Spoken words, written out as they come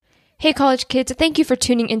Hey, college kids, thank you for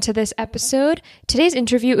tuning into this episode. Today's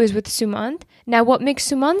interview is with Sumant. Now, what makes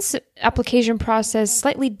Sumant's application process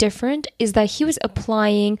slightly different is that he was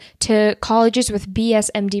applying to colleges with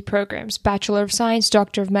BSMD programs, Bachelor of Science,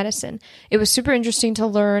 Doctor of Medicine. It was super interesting to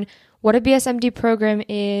learn what a BSMD program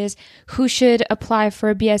is, who should apply for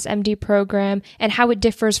a BSMD program, and how it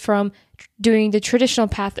differs from doing the traditional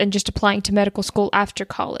path and just applying to medical school after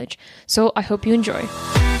college. So I hope you enjoy.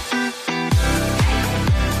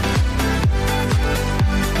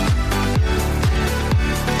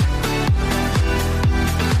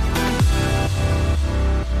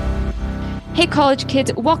 Hey college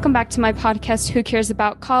kids, welcome back to my podcast, Who Cares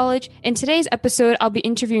About College? In today's episode, I'll be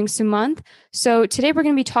interviewing Sumant. So today we're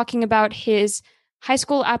going to be talking about his high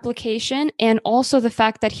school application and also the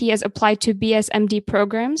fact that he has applied to BSMD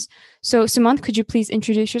programs. So Sumant, could you please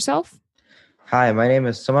introduce yourself? Hi, my name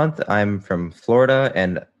is Sumant. I'm from Florida,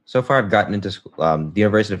 and so far I've gotten into school, the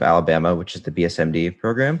University of Alabama, which is the BSMD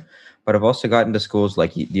program, but I've also gotten to schools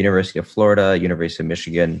like the University of Florida, University of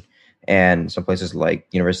Michigan, and some places like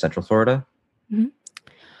University of Central Florida. Mm-hmm.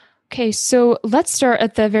 Okay, so let's start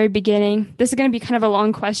at the very beginning. This is going to be kind of a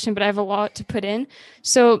long question, but I have a lot to put in.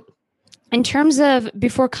 So in terms of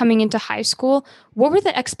before coming into high school, what were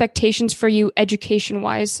the expectations for you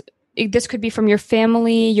education-wise? This could be from your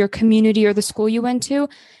family, your community, or the school you went to.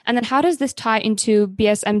 And then how does this tie into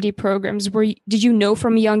BSMD programs? Did you know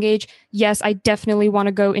from a young age, yes, I definitely want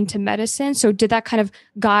to go into medicine? So did that kind of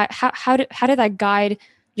guide, how did that guide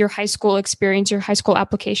your high school experience, your high school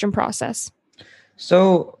application process?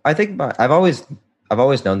 So I think I've always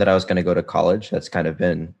known that I was going to go to college. That's kind of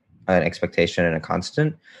been an expectation and a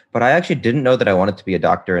constant. But I actually didn't know that I wanted to be a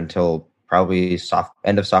doctor until probably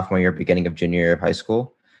end of sophomore year, beginning of junior year of high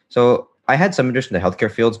school. So I had some interest in the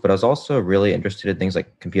healthcare fields, but I was also really interested in things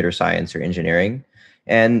like computer science or engineering.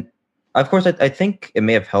 And of course, I think it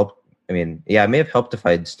may have helped. It may have helped if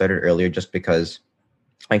I'd started earlier, just because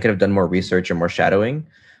I could have done more research or more shadowing.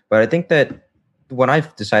 But I think that when I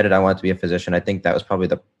decided I wanted to be a physician, I think that was probably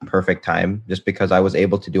the perfect time, just because I was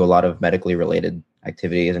able to do a lot of medically related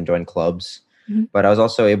activities and join clubs. Mm-hmm. But I was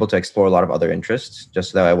also able to explore a lot of other interests,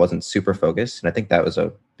 just so that I wasn't super focused. And I think that was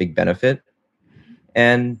a big benefit.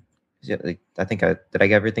 And I think did I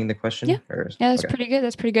get everything the question? Yeah, that's pretty good.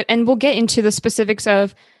 That's pretty good. And we'll get into the specifics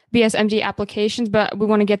of BSMD applications, but we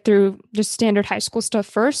want to get through just standard high school stuff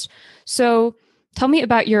first. So tell me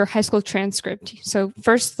about your high school transcript. So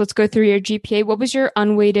first, let's go through your GPA. What was your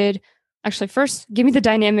unweighted? Actually, first, give me the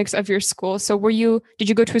dynamics of your school. So did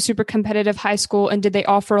you go to a super competitive high school, and did they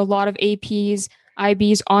offer a lot of APs,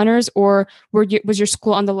 IBs, honors, or was your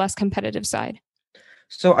school on the less competitive side?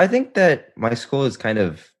 So I think that my school is kind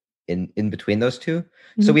of in between those two.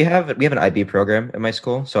 Mm-hmm. So we have an IB program at my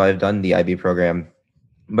school. So I've done the IB program,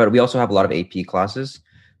 but we also have a lot of AP classes.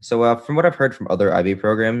 So from what I've heard from other IB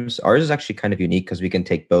programs, ours is actually kind of unique because we can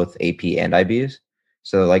take both AP and IBs.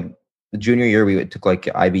 So like the junior year, we took like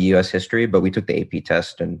IB US history, but we took the AP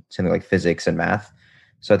test and something like physics and math.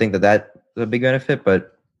 So I think that's a big benefit.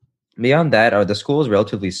 But beyond that, the school is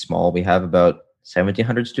relatively small. We have about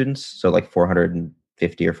 1,700 students, so like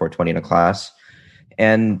 450 or 420 in a class.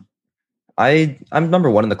 And I'm number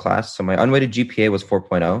one in the class. So my unweighted GPA was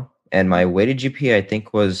 4.0, and my weighted GPA, I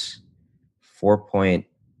think, was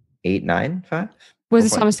 4.895. Was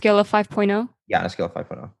this on a scale of 5.0? Yeah, on a scale of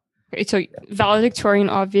 5.0. Okay, so valedictorian,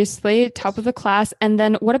 obviously, top of the class. And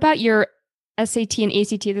then what about your SAT and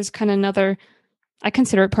ACT? This is kind of another, I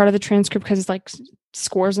consider it part of the transcript because it's like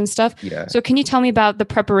scores and stuff. Yeah. So can you tell me about the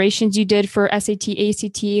preparations you did for SAT,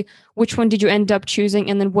 ACT? Which one did you end up choosing?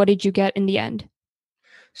 And then what did you get in the end?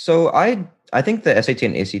 So I think the SAT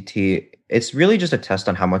and ACT, it's really just a test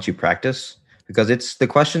on how much you practice, because the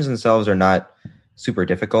questions themselves are not super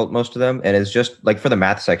difficult, most of them. And it's just like for the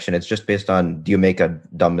math section, it's just based on, do you make a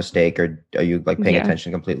dumb mistake or are you like paying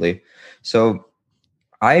attention completely? So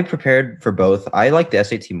I prepared for both. I like the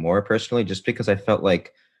SAT more personally, just because I felt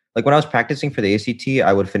like when I was practicing for the ACT,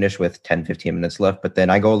 I would finish with 10, 15 minutes left, but then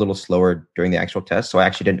I go a little slower during the actual test. So I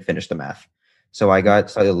actually didn't finish the math. So I got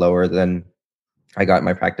slightly lower than I got in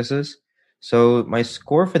my practices. So my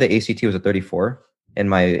score for the ACT was a 34. And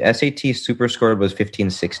my SAT super score was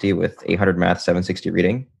 1560 with 800 math, 760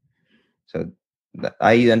 reading. So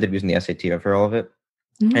I ended up using the SAT for all of it.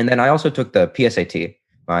 Mm-hmm. And then I also took the PSAT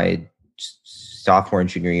my sophomore and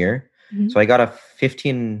junior year. Mm-hmm. So I got a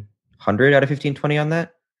 1500 out of 1520 on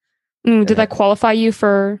that. Did that qualify you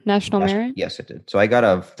for national merit? Yes, it did. So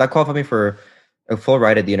that qualified me for a full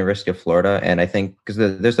ride at the University of Florida. And I think because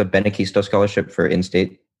there's a Benequisto scholarship for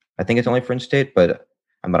in-state. I think it's only for in-state, but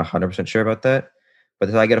I'm not 100% sure about that.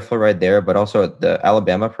 But I get a full ride there. But also the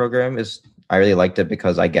Alabama program is I really liked it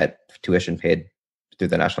because I get tuition paid through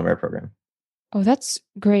the National Merit Program. Oh, that's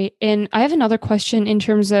great. And I have another question in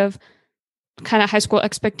terms of kind of high school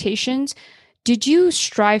expectations. Did you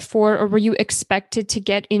strive for, or were you expected to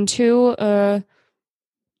get into a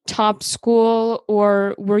top school,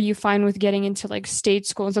 or were you fine with getting into like state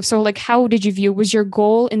school and stuff? So like, how did you view, was your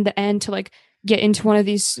goal in the end to like get into one of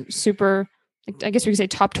these super, like, I guess we could say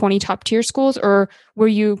top 20, top tier schools, or were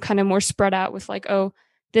you kind of more spread out with like, oh,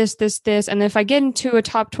 this, and if I get into a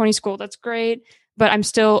top 20 school, that's great, but I'm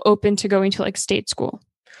still open to going to like state school?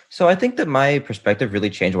 So I think that my perspective really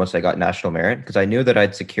changed once I got national merit because I knew that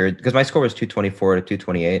I'd secured because my score was 224 to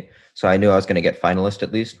 228. So I knew I was going to get finalist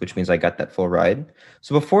at least, which means I got that full ride.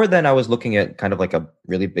 So before then, I was looking at kind of like a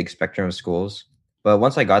really big spectrum of schools. But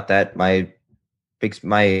once I got that, big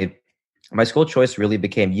my school choice really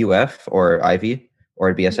became UF or Ivy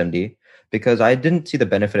or BSMD because I didn't see the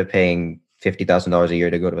benefit of paying $50,000 a year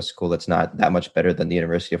to go to a school that's not that much better than the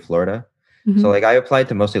University of Florida. So Mm-hmm. like I applied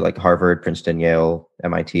to mostly like Harvard, Princeton, Yale,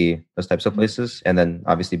 MIT, those types of places, and then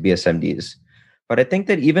obviously BSMDs. But I think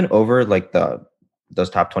that even over like those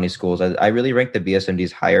top 20 schools, I really rank the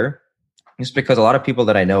BSMDs higher, just because a lot of people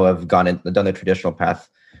that I know have done the traditional path.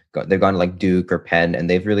 They've gone to like Duke or Penn, and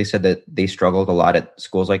they've really said that they struggled a lot at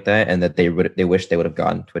schools like that, and that they wish they would have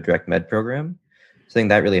gone to a direct med program. So I think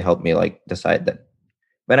that really helped me like decide that.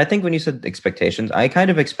 But I think when you said expectations, I kind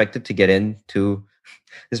of expected to get into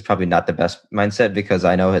this is probably not the best mindset because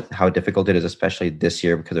I know how difficult it is, especially this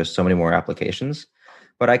year because there's so many more applications.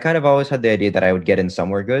 But I kind of always had the idea that I would get in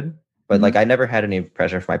somewhere good. But Mm-hmm. like I never had any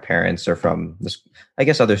pressure from my parents or from this. I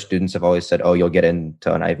guess other students have always said, "Oh, you'll get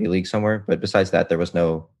into an Ivy League somewhere." But besides that, there was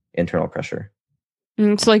no internal pressure.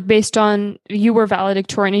 So like based on you were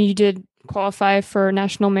valedictorian and you did qualify for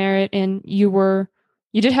national merit and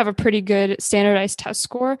you did have a pretty good standardized test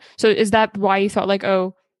score. So is that why you thought like,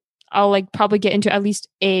 oh, I'll like probably get into at least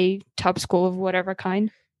a top school of whatever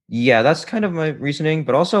kind? Yeah, that's kind of my reasoning.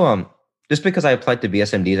 But also, just because I applied to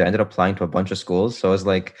BSMDs, I ended up applying to a bunch of schools. So I was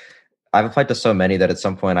like, I've applied to so many that at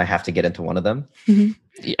some point I have to get into one of them. Mm-hmm.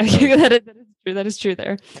 Yeah, So that is true. That is true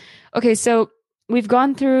there. Okay, so we've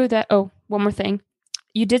gone through that. Oh, one more thing.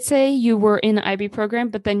 You did say you were in the IB program,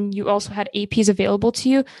 but then you also had APs available to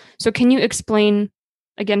you. So can you explain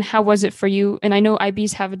again, how was it for you? And I know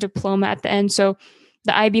IBs have a diploma at the end. So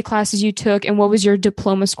the IB classes you took and what was your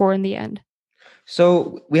diploma score in the end?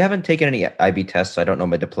 So we haven't taken any IB tests. So I don't know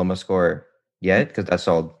my diploma score yet because that's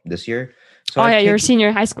all this year. So Oh I've yeah, you're a taken senior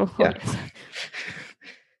in high school. Oh yeah. yes.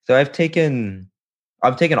 So I've taken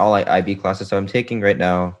all IB classes. So I'm taking right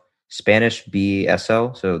now Spanish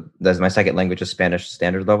BSL. So that's my second language is Spanish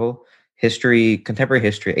standard level. History, contemporary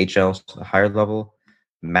history HL, so higher level.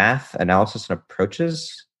 Math, analysis and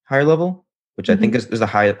approaches, higher level, which I think Hmm. is the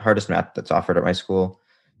hardest math that's offered at my school.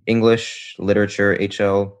 English, literature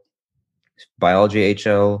HL, biology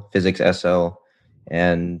HL, physics SL,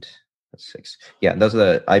 and that's six. Yeah, those are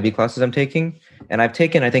the IB classes I'm taking. And I've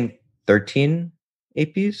taken, I think, 13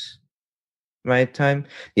 APs my time.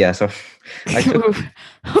 Yeah, so I took,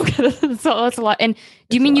 Okay, that's a lot. And do you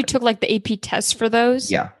it's a mean you lot. took like the AP tests for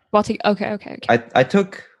those? Yeah. Well, take okay. I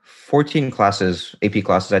took 14 classes, AP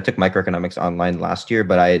classes. I took microeconomics online last year,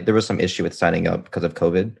 but there was some issue with signing up because of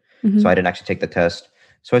COVID. So Hmm. I didn't actually take the test.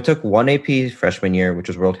 So I took one AP freshman year, which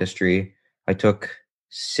was world history. I took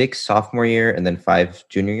six sophomore year and then five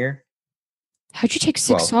junior year. How'd you take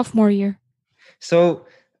six 12. sophomore year? So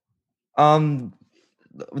um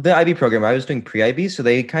the IB program, I was doing pre-IB, so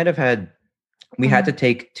they kind of we had to Oh.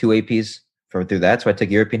 take two APs through that. So I took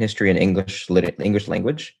European history and English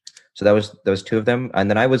language. So that was two of them. And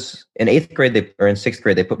then I was in eighth grade, or in sixth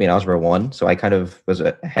grade, they put me in algebra one. So I kind of was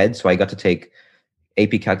ahead. So I got to take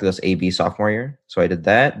AP calculus AB sophomore year. So I did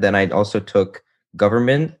that. Then I also took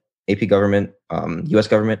government, AP government, US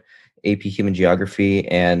government, AP human geography,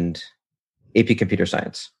 and AP computer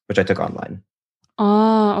science, which I took online.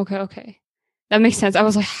 Oh, okay. That makes sense. I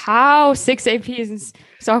was like, how six APs in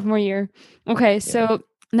sophomore year? Okay, Yeah. so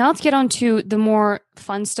now let's get on to the more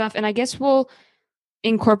fun stuff. And I guess we'll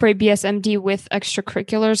incorporate BSMD with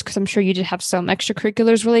extracurriculars because I'm sure you did have some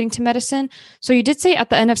extracurriculars relating to medicine. So you did say at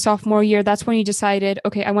the end of sophomore year, that's when you decided,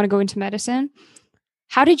 okay, I want to go into medicine.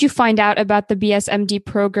 How did you find out about the BSMD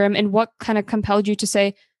program and what kind of compelled you to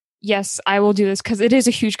say, yes, I will do this? Because it is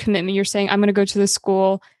a huge commitment. You're saying, I'm going to go to the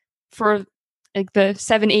school for like the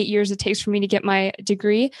 7, 8 years it takes for me to get my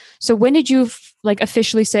degree. So when did you like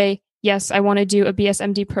officially say, yes, I want to do a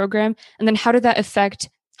BSMD program? And then how did that affect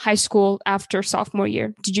high school after sophomore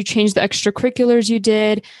year? Did you change the extracurriculars you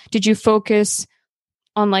did? Did you focus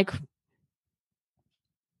on like,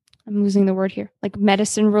 I'm losing the word here, like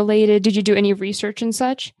medicine related? Did you do any research and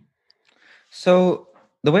such? So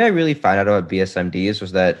the way I really found out about BSMDs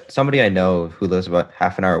was that somebody I know who lives about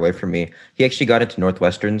half an hour away from me, he actually got into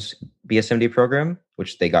Northwestern's BSMD program,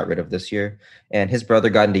 which they got rid of this year, and his brother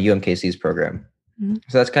got into UMKC's program. Mhm.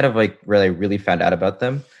 So that's kind of like where I really found out about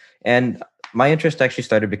them. And my interest actually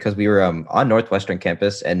started because we were on Northwestern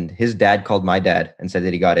campus, and his dad called my dad and said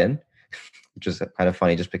that he got in, which is kind of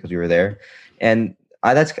funny just because we were there. And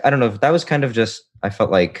I don't know if that was kind of just I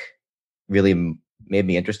felt like really made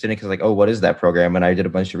me interested in it because like, oh, what is that program? And I did a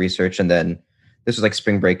bunch of research, and then this was like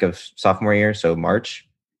spring break of sophomore year, so March,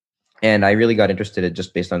 and I really got interested in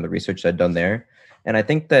just based on the research I'd done there. And I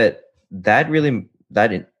think that really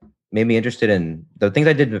that made me interested in the things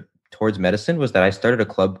I did towards medicine was that I started a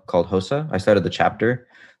club called HOSA. I started the chapter.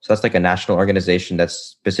 So that's like a national organization that's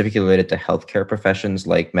specifically related to healthcare professions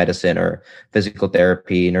like medicine or physical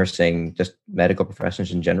therapy, nursing, just medical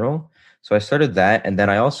professions in general. So I started that. And then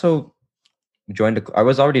I also I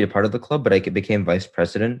was already a part of the club, but I became vice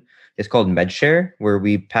president. It's called MedShare, where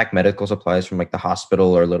we pack medical supplies from like the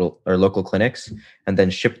hospital or local clinics and then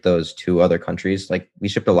ship those to other countries. Like we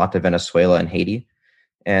shipped a lot to Venezuela and Haiti.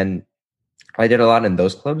 And I did a lot in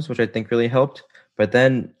those clubs, which I think really helped. But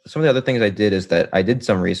then some of the other things I did is that I did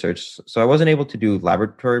some research. So I wasn't able to do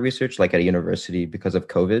laboratory research like at a university because of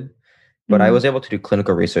COVID, but I Mhm. was able to do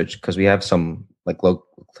clinical research because we have some like local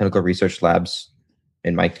clinical research labs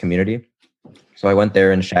in my community. So I went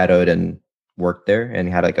there and shadowed and worked there and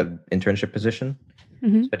had like an internship position. So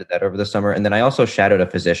Mhm. I did that over the summer. And then I also shadowed a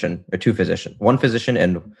physician or two physicians, one physician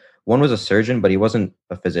and one was a surgeon, but he wasn't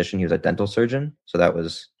a physician. He was a dental surgeon. So that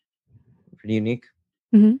was pretty unique.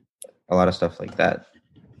 Mhm. A lot of stuff like that.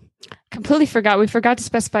 Completely forgot. We forgot to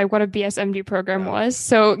specify what a BSMD program Yeah. was.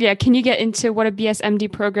 So, yeah, can you get into what a BSMD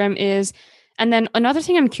program is? And then another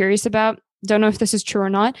thing I'm curious about, don't know if this is true or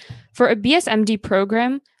not, for a BSMD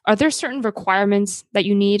program, are there certain requirements that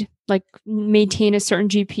you need, like maintain a certain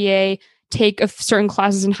GPA, take certain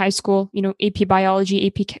classes in high school, AP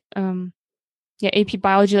biology, AP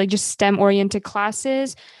biology, like just STEM oriented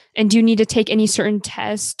classes? And do you need to take any certain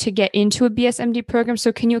tests to get into a BSMD program?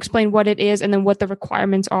 So, can you explain what it is and then what the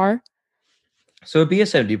requirements are? So a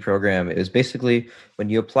BSMD program is basically when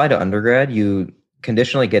you apply to undergrad, you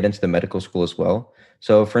conditionally get into the medical school as well.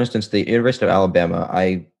 So for instance, the University of Alabama,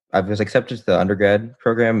 I was accepted to the undergrad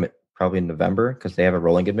program probably in November because they have a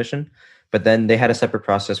rolling admission. But then they had a separate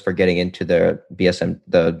process for getting into the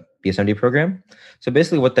BSMD program. So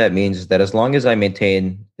basically what that means is that as long as I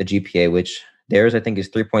maintain the GPA, which theirs I think is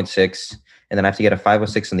 3.6, and then I have to get a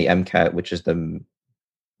 506 in the MCAT, which is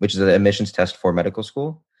the admissions test for medical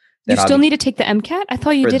school, You then still obviously need to take the MCAT? I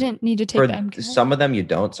thought you for didn't need to take the for MCAT. some of them you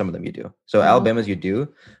don't, some of them you do. So Oh. Alabama's you do,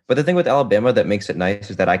 but the thing with Alabama that makes it nice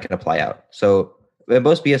is that I can apply out. So in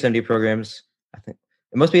most BSMD programs, I think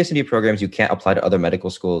in most BSMD programs you can't apply to other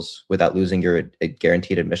medical schools without losing your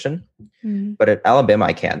guaranteed admission. Mhm. But at Alabama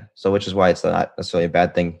I can. So which is why it's not necessarily a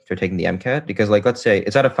bad thing for taking the MCAT because like let's say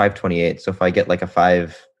it's at a 528. So if I get like a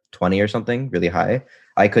 520 or something really high,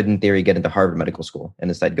 I could in theory get into Harvard Medical School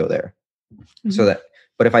and instead go there. So Mhm. that,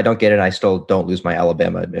 but if I don't get it, I still don't lose my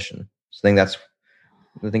Alabama admission. So I think that's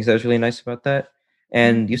the things that was really nice about that. Mhm.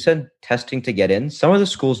 And you said testing to get in. Some of the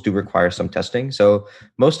schools do require some testing. So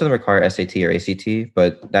most of them require SAT or ACT,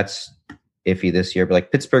 but that's iffy this year. But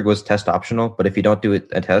like Pittsburgh was test optional, but if you don't do a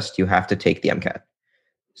test, you have to take the MCAT.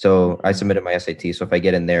 So I submitted my SAT. So if I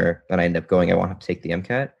get in there and I end up going, I won't have to take the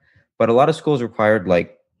MCAT. But a lot of schools required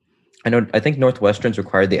like I think Northwestern's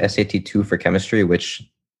required the SAT 2 for chemistry, which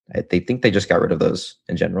they think they just got rid of those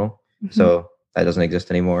in general. Mhm. So that doesn't exist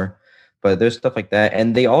anymore. But there's stuff like that.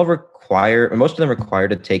 And they all require, or most of them require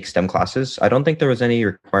to take STEM classes. I don't think there was any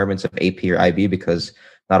requirements of AP or IB because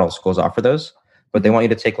not all schools offer those. But they Mhm. want you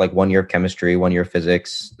to take like 1 year of chemistry, 1 year of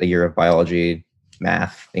physics, a year of biology,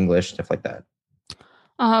 math, English, stuff like that.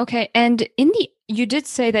 Okay. And you did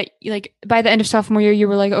say that like by the end of sophomore year, you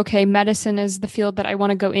were like, okay, medicine is the field that I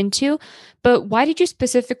want to go into. But why did you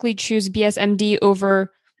specifically choose BSMD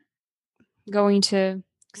over going to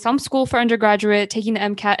some school for undergraduate, taking the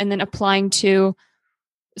MCAT, and then applying to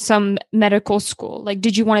some medical school? Like,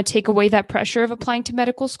 did you want to take away that pressure of applying to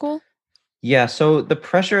medical school? Yeah, so the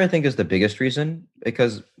pressure I think is the biggest reason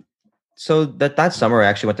because so that summer I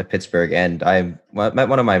actually went to Pittsburgh and met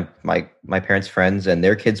one of my parents' friends and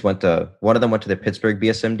their kids went to one of them went to the Pittsburgh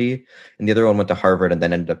BSMD and the other one went to Harvard and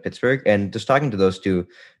then ended up Pittsburgh. And just talking to those two,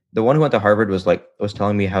 the one who went to Harvard was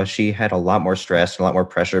telling me how she had a lot more stress and a lot more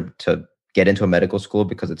pressure to get into a medical school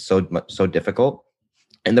because it's so difficult.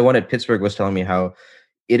 And the one at Pittsburgh was telling me how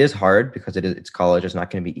it is hard because it's college, it's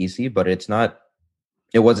not going to be easy, but it's not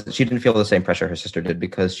it wasn't, she didn't feel the same pressure her sister did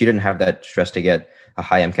because she didn't have that stress to get a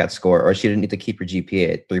high MCAT score, or she didn't need to keep her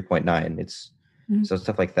GPA at 3.9. It's Mhm. so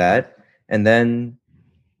stuff like that. And then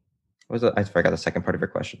what was it? I forgot the second part of your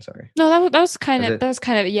question. Sorry. No, that was kind Was of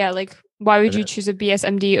it? yeah. Like, why would Was you it? choose a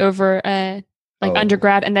BSMD over like Oh,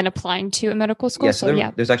 undergrad and then applying to a medical school? yeah. So So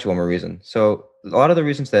yeah. there's actually one more reason. So a lot of the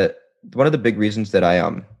reasons that one of the big reasons that I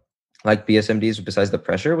like BSMDs besides the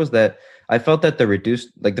pressure was that I felt that the reduced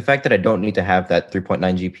like the fact that I don't need to have that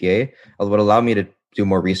 3.9 GPA would allow me to do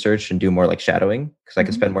more research and do more like shadowing because I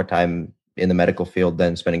could Mhm. spend more time in the medical field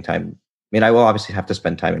than spending time. I mean, I will obviously have to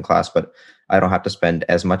spend time in class, but I don't have to spend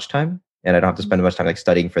as much time, and I don't have to spend as much time like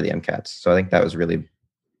studying for the MCATs. So I think that was really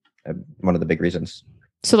one of the big reasons.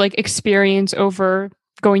 So like experience over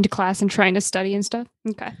going to class and trying to study and stuff.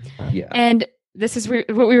 Okay. Yeah. And this is what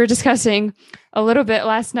we were discussing a little bit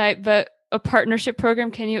last night, but a partnership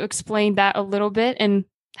program, can you explain that a little bit and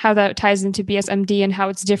how that ties into BSMD and how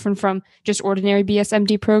it's different from just ordinary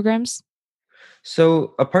BSMD programs?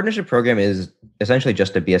 So a partnership program is essentially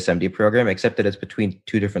just a BSMD program, except that it's between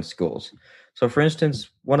two different schools. So for instance,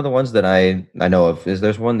 one of the ones that I know of is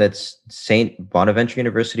there's one that's St. Bonaventure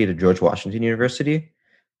University to George Washington University.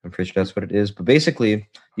 I'm pretty sure that's what it is. But basically,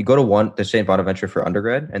 you go to the St. Bonaventure for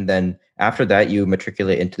undergrad, and then after that, you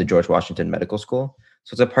matriculate into the George Washington Medical School.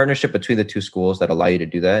 So it's a partnership between the two schools that allow you to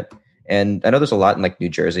do that. And I know there's a lot in like New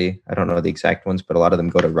Jersey. I don't know the exact ones, but a lot of them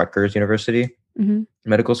go to Rutgers University Mm-hmm.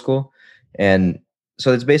 Medical School. And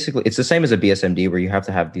so it's the same as a BSMD where you have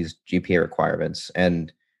to have these GPA requirements,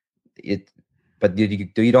 and it, but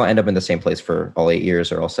you don't end up in the same place for all 8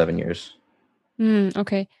 years or all 7 years.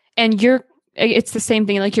 Okay. And it's the same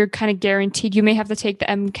thing. Like you're kind of guaranteed. You may have to take the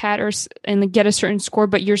MCAT and like, get a certain score,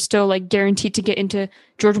 but you're still like guaranteed to get into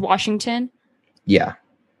George Washington. Yeah.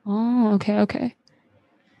 Oh, okay, okay,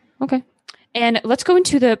 okay. And let's go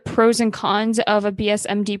into the pros and cons of a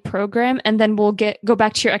BSMD program, and then we'll go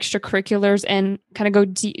back to your extracurriculars and kind of go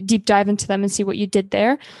deep dive into them and see what you did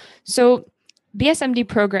there. So, BSMD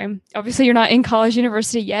program. Obviously, you're not in college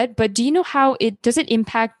university yet, but do you know how it does it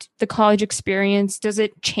impact the college experience? Does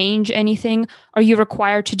it change anything? Are you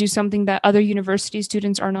required to do something that other university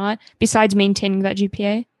students are not, besides maintaining that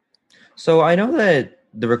GPA? So I know that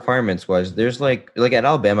the requirements was there's like at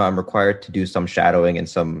Alabama, I'm required to do some shadowing and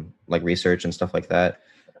some like research and stuff like that.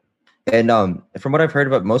 And from what I've heard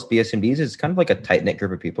about most BSMDs, it's kind of like a tight knit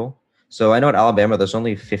group of people. So I know at Alabama, there's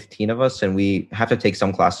only 15 of us, and we have to take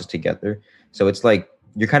some classes together. So it's like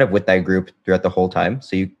you're kind of with that group throughout the whole time.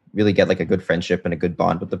 So you really get like a good friendship and a good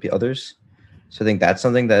bond with the others. So I think that's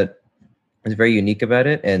something that is very unique about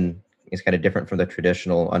it, and it's kind of different from the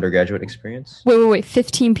traditional undergraduate experience. Wait.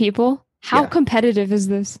 15 people? How Yeah. competitive is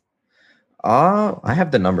this? I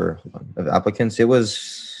have the number of applicants.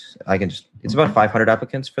 It's about 500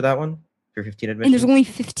 applicants for that one for 15 And there's admissions. only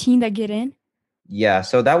 15 that get in? Yeah,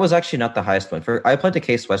 so that was actually not the highest one. I applied to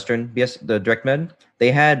Case Western, BS, the direct med.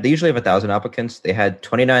 They usually have 1,000 applicants. They had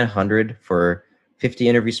 2,900 for 50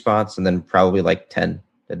 interview spots, and then probably like 10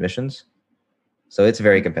 admissions. So it's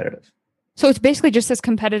very competitive. So it's basically just as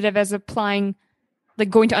competitive as applying, like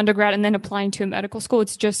going to undergrad and then applying to a medical school.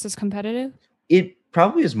 It's just as competitive. It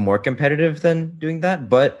probably is more competitive than doing that,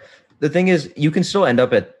 but the thing is, you can still end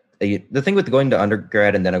up the thing with going to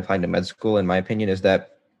undergrad and then applying to med school, in my opinion, is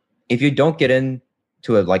that if you don't get in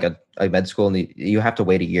to a med school and you have to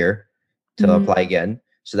wait a year to Mhm. apply again.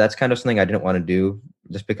 So that's kind of something I didn't want to do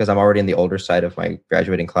just because I'm already in the older side of my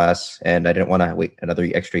graduating class and I didn't want to wait another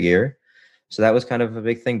extra year. So that was kind of a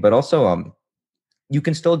big thing. But also, you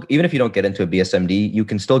can still, even if you don't get into a BSMD, you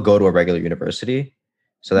can still go to a regular university.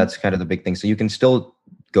 So that's kind of the big thing. So you can still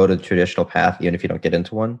go to the traditional path even if you don't get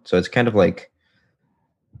into one. So it's kind of like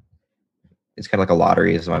a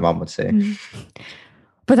lottery, as my mom would say. Mhm.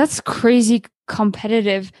 But that's crazy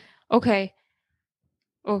competitive. Okay.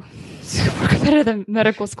 Oh, super competitive than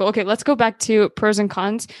medical school. Okay, let's go back to pros and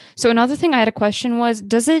cons. So another thing I had a question was,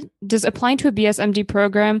 does applying to a BSMD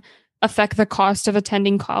program affect the cost of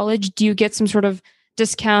attending college? Do you get some sort of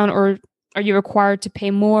discount, or are you required to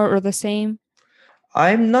pay more or the same?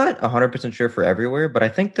 I'm not 100% sure for everywhere, but I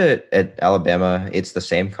think that at Alabama, it's the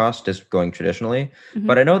same cost as going traditionally. Mm-hmm.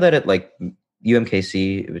 But I know that at like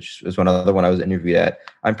UMKC, which was one other one I was interviewed at,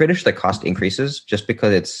 I'm pretty sure the cost increases just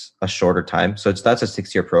because it's a shorter time. So that's a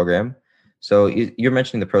 6-year program. So you're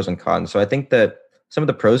mentioning the pros and cons. So I think that some of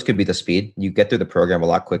the pros could be the speed. You get through the program a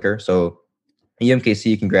lot quicker. So UMKC,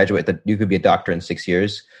 you can graduate, you could be a doctor in 6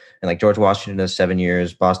 years. And like George Washington is 7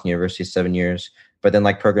 years, Boston University is 7 years. But then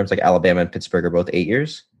like programs like Alabama and Pittsburgh are both 8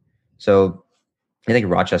 years. So I think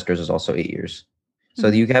Rochester's is also 8 years. So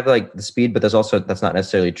you have like the speed, but that's not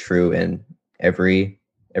necessarily true in every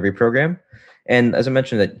program. And as I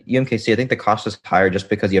mentioned, that UMKC, I think the cost is higher just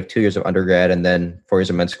because you have 2 years of undergrad and then 4 years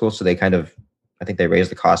of med school. So they kind of, I think they raise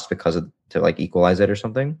the cost because of to like equalize it or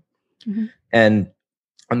something. Mm-hmm. And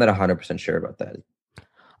I'm not 100% sure about that.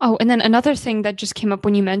 Oh, and then another thing that just came up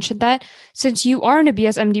when you mentioned that, since you are in a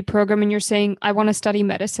BSMD program and you're saying, I want to study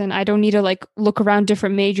medicine, I don't need to like look around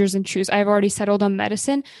different majors and choose. I've already settled on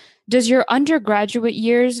medicine. Does your undergraduate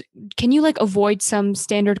years, can you like avoid some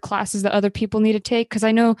standard classes that other people need to take? Because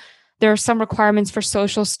I know there are some requirements for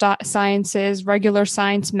social sciences, regular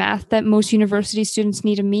science, math that most university students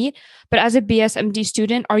need to meet. But as a BSMD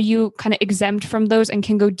student, are you kind of exempt from those and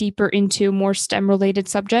can go deeper into more STEM related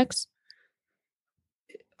subjects?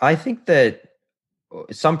 I think that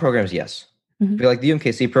some programs, yes. I Mm-hmm. feel like the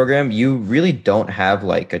UMKC program, you really don't have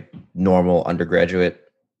like a normal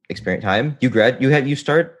undergraduate experience time. You'd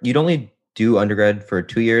only do undergrad for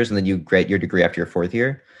 2 years and then you get your degree after your fourth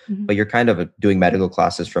year. Mm-hmm. But you're kind of doing medical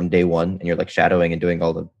classes from day one and you're like shadowing and doing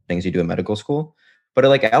all the things you do in medical school. But at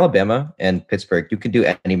like Alabama and Pittsburgh, you can do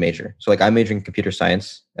any major. So like I'm majoring in computer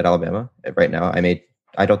science at Alabama right now.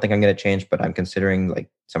 I don't think I'm going to change, but I'm considering like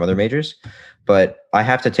some other majors. But I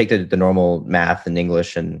have to take the normal math and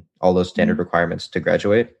English and all those standard requirements to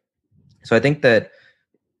graduate. So I think that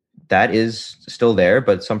is still there,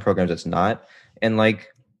 but some programs it's not. And like,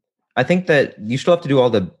 I think that you still have to do all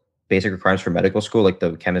the basic requirements for medical school, like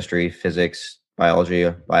the chemistry, physics, biology,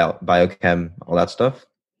 biochem, all that stuff.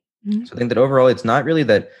 Mm-hmm. So I think that overall, it's not really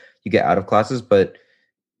that you get out of classes, but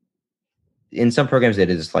in some programs, it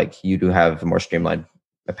is like you do have a more streamlined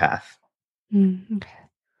path. Okay.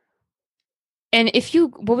 And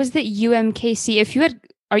what was the UMKC? If you had,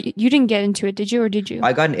 you didn't get into it, did you, or did you?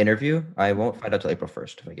 I got an interview. I won't find out till April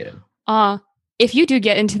 1st if I get in. If you do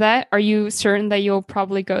get into that, are you certain that you'll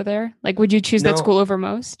probably go there? Like, would you choose that No, school over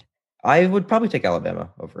most? I would probably take Alabama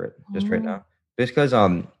over it just right now, because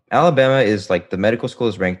Alabama is like the medical school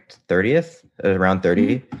is ranked 30th, around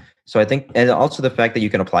 30. Mm-hmm. So I think, and also the fact that you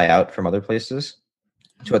can apply out from other places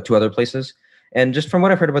to other places. And just from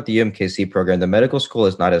what I've heard about the UMKC program, the medical school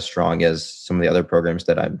is not as strong as some of the other programs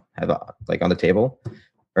that I have like on the table,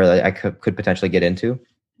 or that I could potentially get into.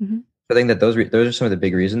 Mm-hmm. I think that those are some of the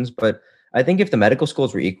big reasons. But I think if the medical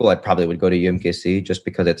schools were equal, I probably would go to UMKC just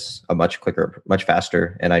because it's a much quicker, much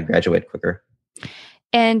faster, and I'd graduate quicker.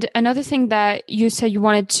 And another thing that you said you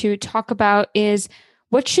wanted to talk about is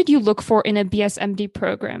what should you look for in a BSMD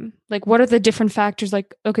program? Like, what are the different factors?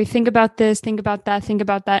 Like, okay, think about this, think about that,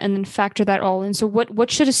 and then factor that all in. So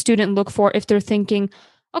what should a student look for if they're thinking,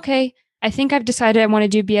 okay, I think I've decided I want to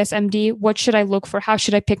do BSMD. What should I look for? How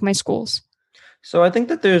should I pick my schools? So I think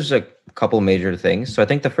that there's a couple major things. So I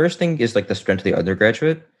think the first thing is like the strength of the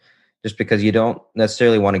undergraduate, just because you don't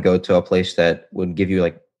necessarily want to go to a place that would give you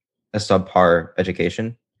like a subpar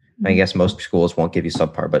education. I guess most schools won't give you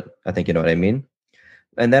subpar, but I think you know what I mean.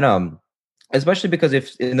 And then especially because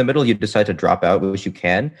if in the middle you decide to drop out, which you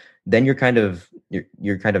can, then you're kind of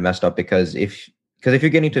messed up, because if you're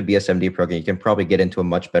getting to a BSMD program, you can probably get into a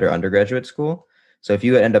much better undergraduate school. So if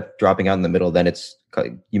you end up dropping out in the middle, then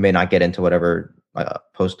you may not get into whatever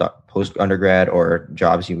post undergrad or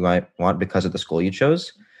jobs you might want because of the school you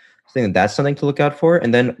chose. I think that's something to look out for.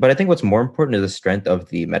 And then, but I think what's more important is the strength of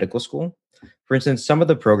the medical school. For instance, some of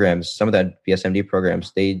the BSMD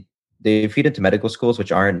programs, they feed into medical schools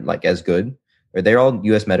which aren't like as good, or they're all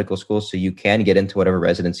U.S. medical schools, so you can get into whatever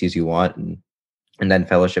residencies you want and then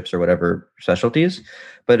fellowships or whatever specialties.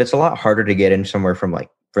 But it's a lot harder to get in somewhere from, like,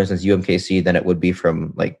 for instance, UMKC than it would be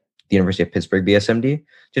from like the University of Pittsburgh BSMD,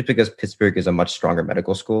 just because Pittsburgh is a much stronger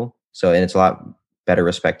medical school. So, and it's a lot better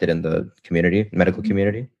respected in the medical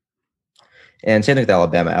community. And same thing with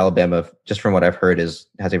Alabama. Alabama, just from what I've heard, has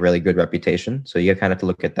a really good reputation. So you kind of have to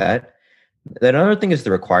look at that. Then another thing is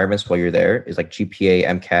the requirements while you're there is like GPA,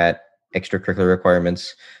 MCAT, extracurricular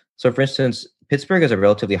requirements. So for instance, Pittsburgh has a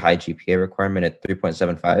relatively high GPA requirement at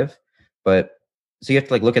 3.75, but so you have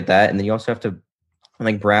to like look at that. And then you also have to,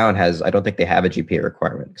 like, I don't think they have a GPA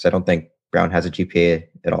requirement, because I don't think Brown has a GPA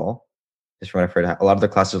at all. Just from what I've heard, a lot of the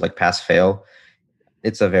classes like pass fail.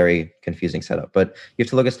 It's a very confusing setup, but you have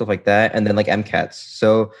to look at stuff like that. And then like MCATs.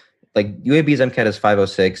 So like UAB's MCAT is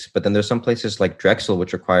 506, but then there's some places like Drexel,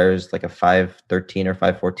 which requires like a 513 or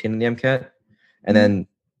 514 in the MCAT. And then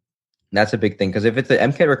that's a big thing, because if the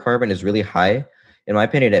MCAT requirement is really high, in my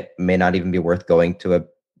opinion, it may not even be worth going to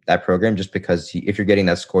that program, just because if you're getting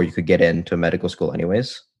that score, you could get into a medical school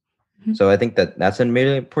anyways. Mm-hmm. So I think that that's a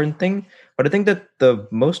really important thing. But I think that the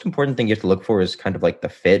most important thing you have to look for is kind of like the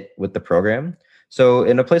fit with the program. So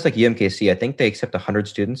in a place like UMKC, I think they accept 100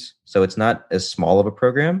 students. So it's not as small of a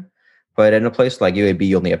program. But in a place like UAB,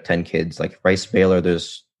 you only have 10 kids. Like Rice Baylor,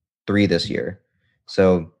 there's 3 this year.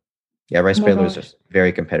 So Yeah, Rice Oh my Baylor is gosh. just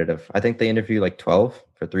very competitive. I think they interview like 12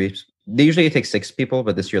 for three. They usually take 6 people,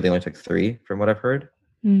 but this year they only took three, from what I've heard.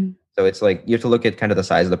 Mm. So it's like you have to look at kind of the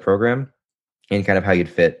size of the program and kind of how you'd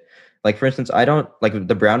fit. Like for instance, I don't like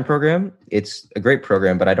the Brown program. It's a great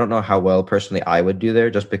program, but I don't know how well personally I would do there,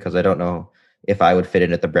 just because I don't know if I would fit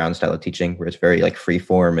in at the Brown style of teaching, where it's very like free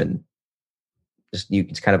form and just you.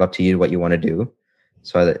 It's kind of up to you what you want to do.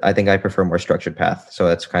 So I think I prefer more structured path. So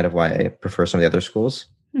that's kind of why I prefer some of the other schools.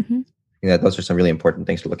 Hmm. Those are some really important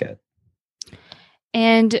things to look at.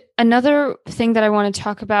 And another thing that I want to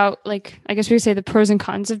talk about, like I guess we could say the pros and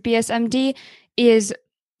cons of BSMD, is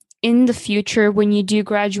in the future when you do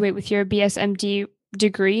graduate with your BSMD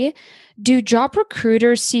degree, do job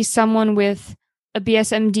recruiters see someone with a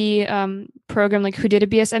BSMD program, like who did a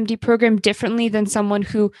BSMD program, differently than someone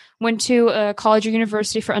who went to a college or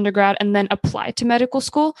university for undergrad and then applied to medical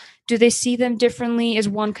school? Do they see them differently? Is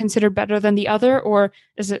one considered better than the other, or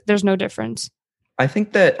is it there's no difference? I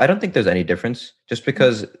don't think there's any difference, just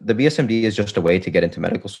because the BSMD is just a way to get into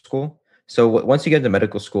medical school. So once you get into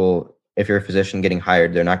medical school, if you're a physician getting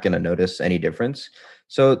hired, they're not going to notice any difference.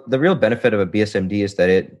 So the real benefit of a BSMD is that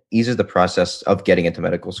it eases the process of getting into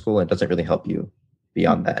medical school and doesn't really help you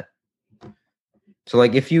beyond that. So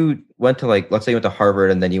like if you went to like, let's say you went to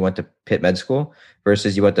Harvard and then you went to Pitt Med School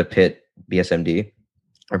versus you went to Pitt BSMD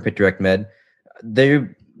or Pitt Direct Med,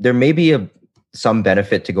 there may be some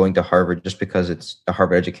benefit to going to Harvard just because it's a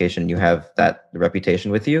Harvard education. You have that reputation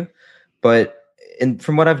with you. But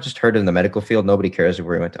from what I've just heard in the medical field, nobody cares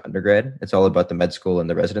where you went to undergrad. It's all about the med school and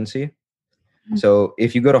the residency. Mm-hmm. So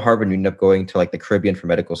if you go to Harvard and you end up going to like the Caribbean for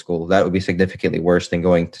medical school, that would be significantly worse than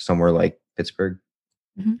going to somewhere like Pittsburgh.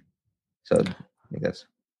 Mm-hmm. So I think that's...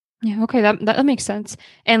 Yeah, okay, that makes sense.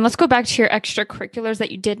 And let's go back to your extracurriculars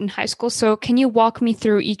that you did in high school. So can you walk me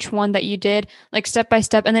through each one that you did, like step by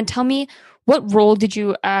step, and then tell me what role did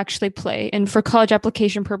you actually play? And for college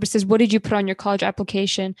application purposes, what did you put on your college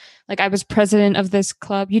application? Like I was president of this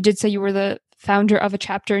club. You did say you were the founder of a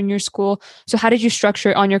chapter in your school. So how did you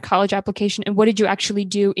structure it on your college application, and what did you actually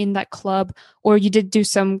do in that club? Or you did do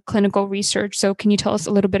some clinical research. So can you tell us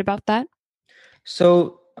a little bit about that?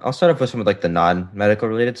 So I'll start off with some of like the non-medical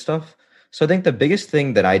related stuff. So I think the biggest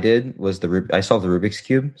thing that I did was I solved the Rubik's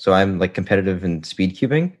Cube. So I'm like competitive in speed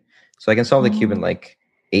cubing. So I can solve the cube in like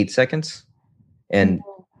 8 seconds. And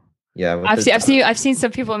yeah, I've seen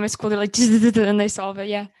some people in my school. They're like, and they solve it.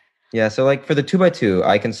 Yeah. Yeah. So like for the 2x2,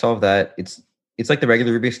 I can solve that. It's like the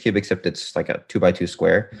regular Rubik's Cube, except it's like a 2x2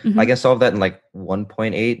 square. Mm-hmm. I can solve that in like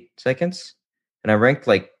 1.8 seconds. And I ranked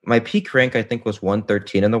like my peak rank, I think, was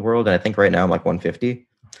 113 in the world. And I think right now I'm like 150.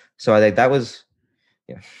 So I think that was,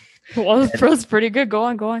 yeah. Well, that's pretty good. Go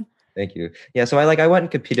on. Thank you. Yeah. So I went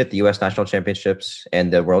and competed at the US National Championships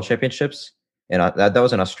and the World Championships. And that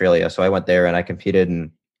was in Australia. So I went there and I competed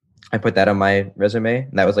and I put that on my resume.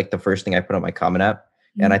 And that was like the first thing I put on my Common App.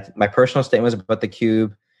 Mm-hmm. And my personal statement was about the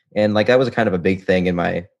cube. And like that was a kind of a big thing in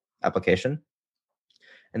my application.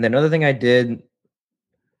 And then another thing I did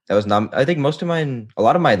that was I think a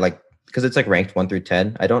lot of mine, like, because it's like ranked 1 through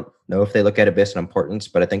 10. I don't know if they look at it based on importance,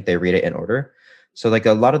 but I think they read it in order. So like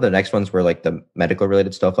a lot of the next ones were like the medical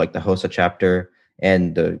related stuff, like the HOSA chapter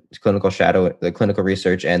and the clinical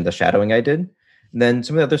research and the shadowing I did. And then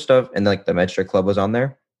some of the other stuff and like the MedStra Club was on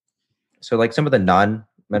there. So like some of the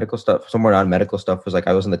non-medical stuff, some more non-medical stuff was like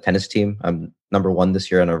I was on the tennis team. I'm number 1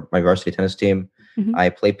 this year on my varsity tennis team. Mm-hmm. I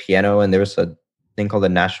play piano, and there was a thing called the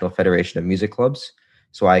National Federation of Music Clubs.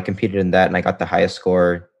 So I competed in that, and I got the highest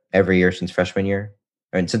score every year since freshman year,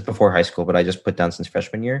 and since before high school, but I just put down since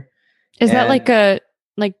freshman year. Is that like a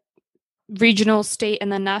regional, state,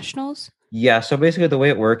 and then nationals? Yeah. So basically the way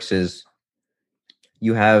it works is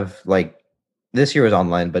you have like, this year was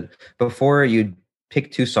online, but before you'd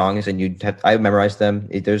pick 2 songs and I memorized them.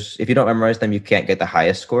 If you don't memorize them, you can't get the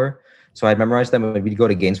highest score. So I'd memorize them when we'd go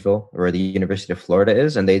to Gainesville, where the University of Florida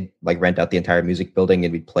is, and they'd like rent out the entire music building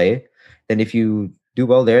and we'd play. Then if you do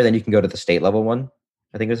well there, then you can go to the state level one.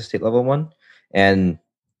 I think it was a state level one. And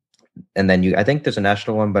then I think there's a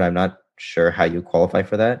national one, but I'm not sure how you qualify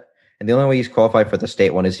for that. And the only way you qualify for the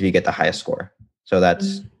state one is if you get the highest score. So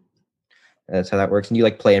that's how that works. And you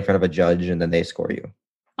like play in front of a judge and then they score you.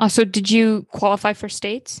 So did you qualify for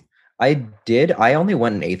states? I did. I only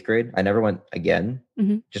went in 8th grade. I never went again,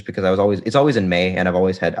 just because it's always in May, and I've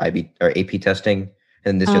always had IB or AP testing.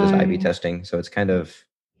 And this year there's IB testing. So it's kind of,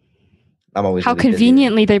 I'm always how really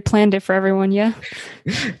conveniently busy. They planned it for everyone. Yeah.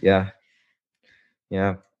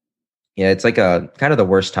 Yeah. It's like a kind of the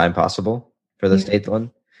worst time possible for the state one.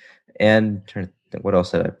 And trying to think, what else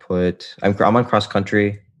did I put? I'm on cross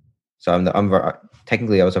country, so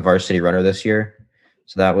technically I was a varsity runner this year,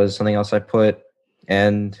 so that was something else I put.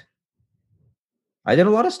 And I did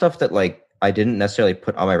a lot of stuff that like I didn't necessarily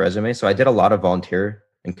put on my resume. So I did a lot of volunteer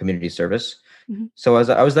and community service. Mhm. So as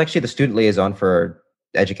I was actually the student liaison for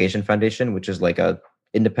Education Foundation, which is like a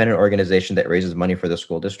independent organization that raises money for the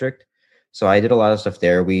school district. So I did a lot of stuff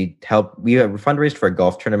there. We fundraised for a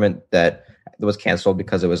golf tournament that was canceled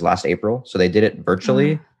because it was last April. So they did it Uh,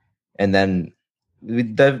 virtually, and then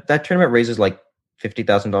that tournament raises like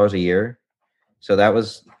 $50,000 a year. So that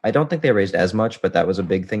was, I don't think they raised as much, but that was a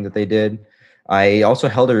big thing that they did. I also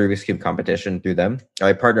held a Rubik's Cube competition through them.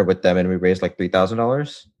 I partnered with them and we raised like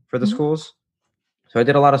 $3,000 for the mhm. schools. So I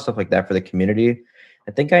did a lot of stuff like that for the community.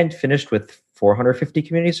 I think I finished with 450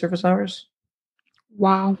 community service hours.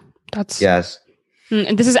 Wow. That's Yes.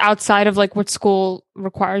 and this is outside of like what school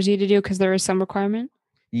requires you to do because there is some requirement.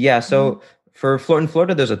 Yeah. Mhm. So for Florida, in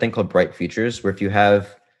Florida, there's a thing called Bright Futures, where if you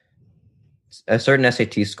have a certain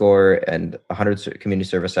SAT score and 100 community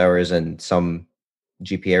service hours and some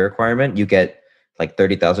GPA requirement, you get like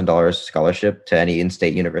 $30,000 scholarship to any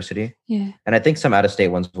in-state university. Yeah. And I think some out-of-state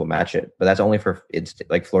ones will match it, but that's only for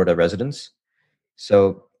like Florida residents.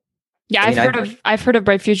 So, Yeah, I mean, I've heard of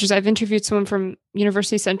Bright Futures. I've interviewed someone from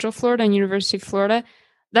University of Central Florida and University of Florida.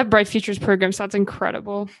 That Bright Futures program sounds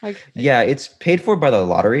incredible. yeah, it's paid for by the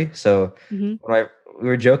lottery. So Mhm. when we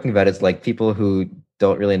were joking about it, it's like people who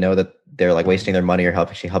don't really know that they're like wasting their money or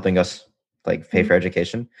actually helping us like pay for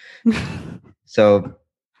education. So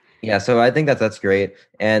yeah, so I think that's great.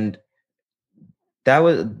 And that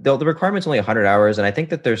was the requirement's only 100 hours, and I think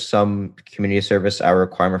that there's some community service hour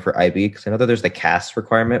requirement for IB, because I know that there's the CAS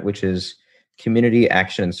requirement, which is Community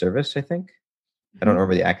Action and Service. I think I don't Mhm.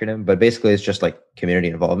 remember the acronym, but basically it's just like community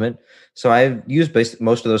involvement. So I've used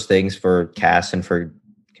most of those things for CAS and for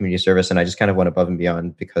community service, and I just kind of went above and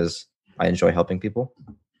beyond because I enjoy helping people.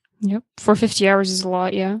 Yep. 450 hours is a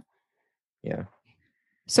lot, yeah. Yeah.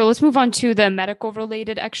 So let's move on to the medical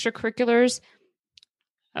related extracurriculars.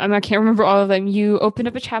 I can't remember all of them. You opened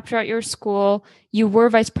up a chapter at your school. You were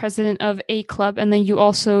vice president of a club, and then you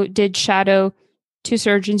also did shadow two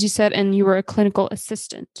surgeons, you said, and you were a clinical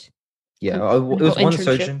assistant, Yeah. It clinical was one internship.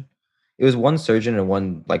 surgeon. It was one surgeon and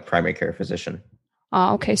one like primary care physician.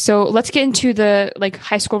 Okay, so let's get into the like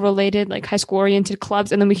high school related, like high school oriented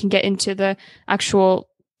clubs, and then we can get into the actual,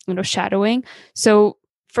 shadowing. So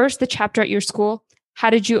first, the chapter at your school. How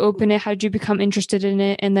did you open it? How did you become interested in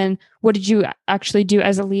it? And then what did you actually do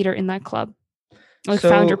as a leader in that club, like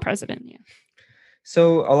founder, So president? Yeah.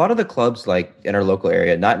 So a lot of the clubs, like in our local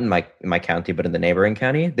area, not in my county, but in the neighboring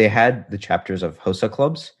county, they had the chapters of HOSA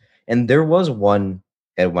clubs, and there was one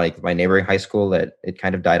at my neighboring high school that it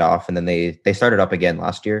kind of died off, and then they started up again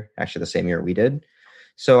last year, actually the same year we did.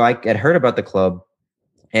 So I had heard about the club,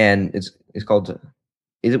 and it's called.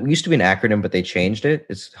 It used to be an acronym, but they changed it.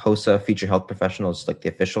 It's HOSA Future Health Professionals, like the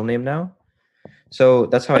official name now. So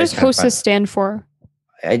that's how What I does kind of HOSA found. stand for?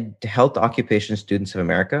 I Health Occupation Students of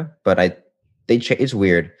America, but it's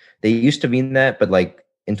weird. They used to mean that, but like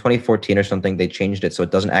in 2014 or something, they changed it so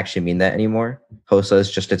it doesn't actually mean that anymore. HOSA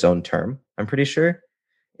is just its own term. I'm pretty sure.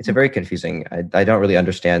 It's a very Okay. confusing. I don't really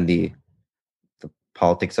understand the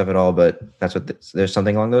politics of it all, but that's there's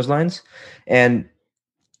something along those lines. And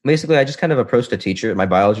basically, I just kind of approached a teacher, my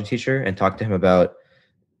biology teacher, and talked to him about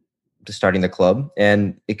just starting the club.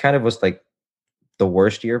 And it kind of was like the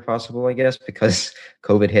worst year possible, I guess, because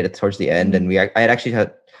COVID hit towards the end, and Mhm. I had actually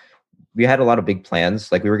had we had a lot of big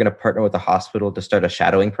plans. Like we were going to partner with the hospital to start a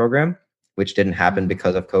shadowing program, which didn't happen Oh.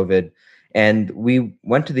 because of COVID. And we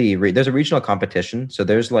went to there's a regional competition. So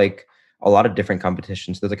there's like a lot of different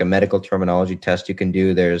competitions. There's like a medical terminology test you can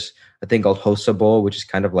do. There's a thing called HOSA Bowl, which is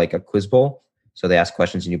kind of like a quiz bowl. So they ask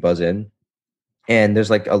questions and you buzz in. And there's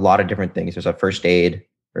like a lot of different things. There's a first aid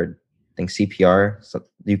or I think CPR. So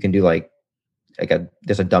you can do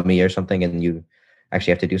there's a dummy or something and you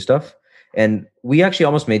actually have to do stuff. And we actually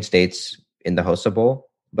almost made states in the HOSA Bowl,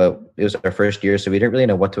 but it was our first year, so we didn't really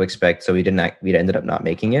know what to expect. So we ended up not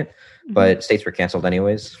making it, Mhm. but states were canceled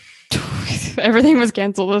anyways. Everything was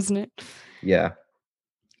canceled, wasn't it? Yeah.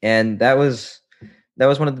 And that was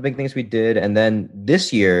one of the big things we did. And then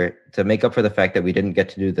this year, to make up for the fact that we didn't get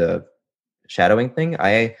to do the shadowing thing,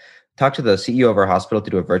 I talked to the CEO of our hospital to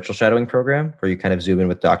do a virtual shadowing program where you kind of zoom in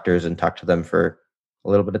with doctors and talk to them for a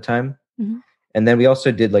little bit of time. Mhm. And then we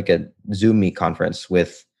also did like a Zoom meet conference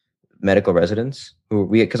with medical residents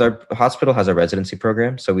because our hospital has a residency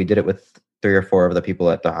program. So we did it with 3 or 4 of the people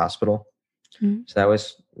at the hospital. Mhm. So that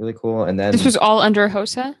was really cool. And This was then, all under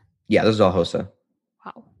HOSA? yeah, this is all HOSA.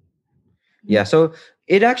 Wow. Mhm. Yeah. So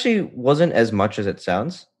it actually wasn't as much as it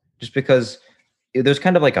sounds just because there's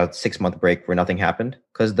kind of like a 6-month break where nothing happened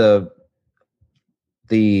because the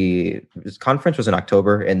conference was in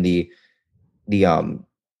October and the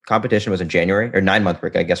competition was in January, or 9 month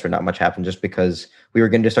break, I guess, where not much happened just because we were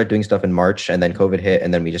going to start doing stuff in March and then COVID hit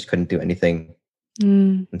and then we just couldn't do anything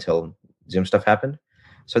until Zoom stuff happened.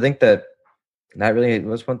 So I think that really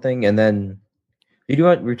was one thing. And then we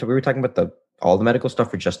were talking about all the medical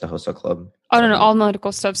stuff or just the HOSA club? Oh, no, all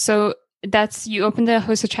medical stuff. So you opened the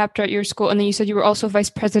HOSA chapter at your school, and then you said you were also vice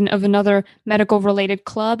president of another medical related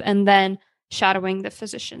club, and then shadowing the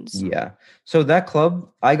physicians. Yeah. So that club,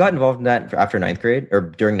 I got involved in that after ninth grade or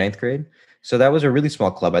during ninth grade. So that was a really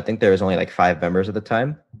small club. I think there was only like 5 members at the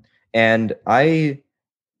time. And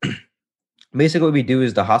basically what we do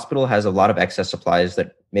is the hospital has a lot of excess supplies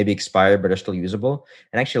that may be expired but are still usable.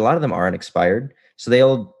 And actually a lot of them aren't expired. So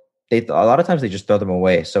a lot of times they just throw them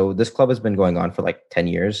away. So this club has been going on for like 10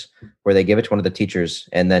 years where they give it to one of the teachers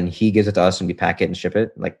and then he gives it to us and we pack it and ship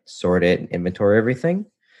it, like sort it and inventory everything.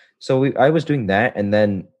 So I was doing that. And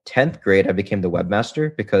then 10th grade, I became the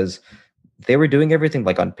webmaster because they were doing everything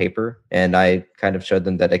like on paper. And I kind of showed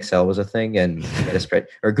them that Excel was a thing and a spread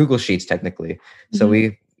or Google Sheets technically. So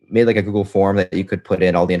we made like a Google form that you could put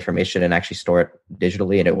in all the information and actually store it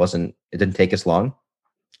digitally. And it didn't take as long.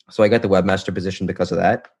 So I got the webmaster position because of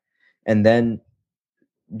that. And then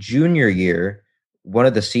junior year, one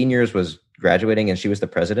of the seniors was graduating and she was the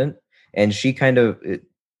president. And she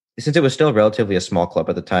since it was still relatively a small club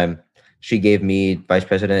at the time, she gave me vice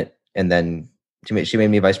president and then she made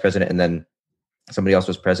me vice president and then somebody else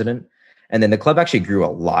was president. And then the club actually grew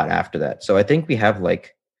a lot after that. So I think we have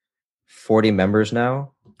like 40 members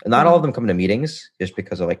now. Not all of them come to meetings just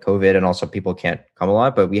because of like COVID and also people can't come a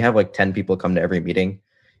lot, but we have like 10 people come to every meeting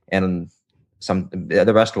and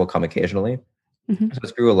the rest will come occasionally. So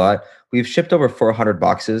it's grew a lot. We've shipped over 400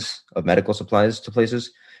 boxes of medical supplies to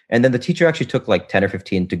places. And then the teacher actually took like 10 or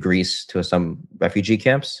 15 to Greece to some refugee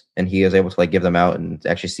camps. And he was able to like give them out and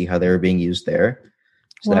actually see how they were being used there.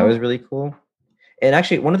 So that was really cool. And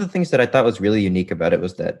actually, one of the things that I thought was really unique about it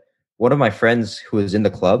was that one of my friends who was in the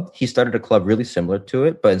club, he started a club really similar to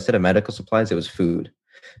it, but instead of medical supplies, it was food.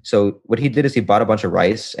 So what he did is he bought a bunch of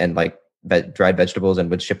rice and like dried vegetables and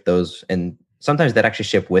would ship those. And sometimes they'd actually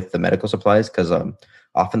ship with the medical supplies because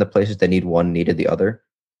often the places that need one needed the other.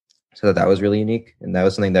 So that was really unique. And that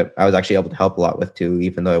was something that I was actually able to help a lot with too,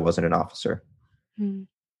 even though I wasn't an officer.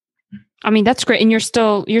 I mean, that's great. And you're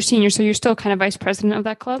senior, so you're still kind of vice president of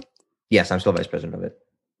that club? Yes, I'm still vice president of it.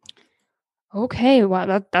 Okay.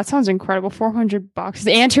 Wow. That sounds incredible. 400 boxes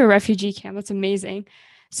and to a refugee camp. That's amazing.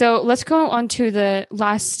 So let's go on to the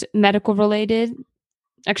last medical related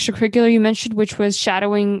extracurricular you mentioned, which was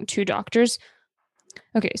shadowing 2 doctors.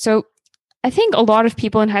 Okay. So I think a lot of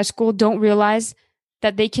people in high school don't realize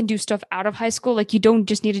that they can do stuff out of high school. Like you don't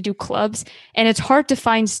just need to do clubs, and it's hard to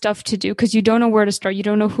find stuff to do because you don't know where to start. You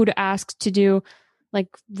don't know who to ask to do like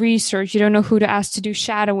research. You don't know who to ask to do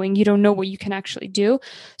shadowing. You don't know what you can actually do.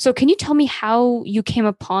 So can you tell me how you came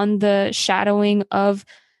upon the shadowing of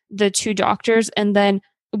the 2 doctors? And then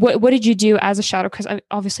what did you do as a shadow? Because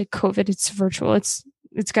obviously COVID, it's virtual. It's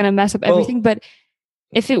going to mess up everything. But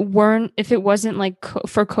if it wasn't like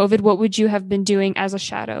for COVID, what would you have been doing as a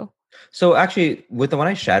shadow? So actually, with the one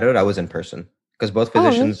I shadowed, I was in person because both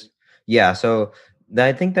physicians. Really? Yeah. So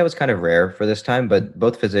I think that was kind of rare for this time, but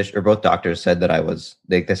both doctors said that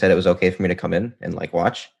they said it was okay for me to come in and like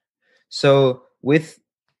watch. So with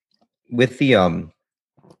the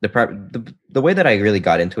way that I really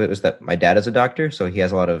got into it was that my dad is a doctor, so he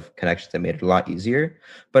has a lot of connections that made it a lot easier.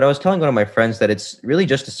 But I was telling one of my friends that it's really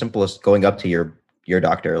just as simple as going up to your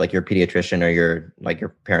doctor, like your pediatrician or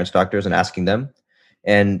your parents' doctors, and asking them.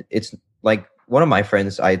 And it's like one of my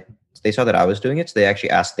friends, they saw that I was doing it, so they actually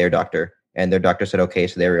asked their doctor, and their doctor said okay,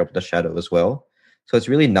 so they were able to shadow as well. So it's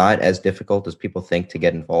really not as difficult as people think to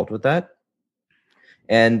get involved with that.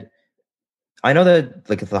 And I know that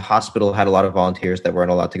like the hospital had a lot of volunteers that weren't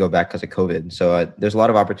allowed to go back because of COVID. So there's a lot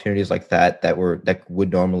of opportunities like that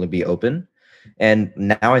would normally be open. And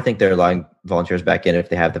now I think they're allowing volunteers back in if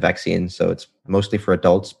they have the vaccine. So it's mostly for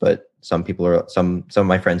adults, but some of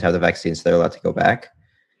my friends have the vaccine, so they're allowed to go back.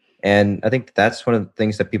 And I think that's one of the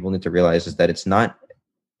things that people need to realize is that it's not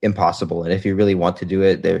impossible. And if you really want to do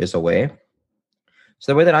it, there is a way.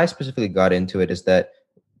 So the way that I specifically got into it is that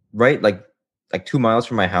like 2 miles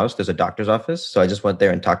from my house, there's a doctor's office. So I just went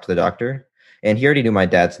there and talked to the doctor. And he already knew my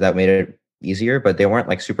dad, so that made it easier, but they weren't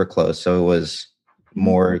like super close. So it was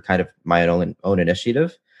more kind of my own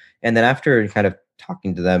initiative. And then after kind of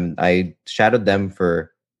talking to them, I shadowed them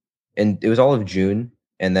and it was all of June.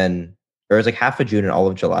 And then it was like half of June and all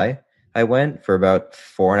of July. I went for about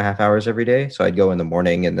 4.5 hours every day. So I'd go in the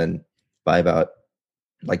morning, and then by about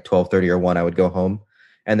like 12:30 or 1, I would go home.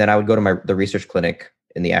 And then I would go to the research clinic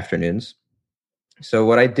in the afternoons. So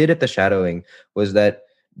what I did at the shadowing was that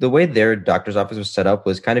the way their doctor's office was set up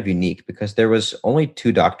was kind of unique because there was only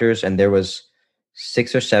two doctors and there was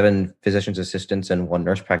 6 or 7 physician's assistants and one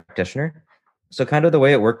nurse practitioner. So kind of the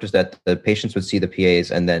way it worked was that the patients would see the PAs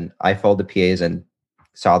and then I followed the PAs and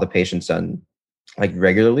saw the patients on like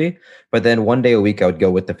regularly. But then one day a week I would go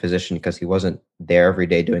with the physician because he wasn't there every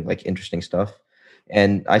day doing like interesting stuff.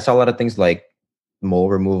 And I saw a lot of things like mole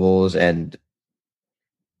removals and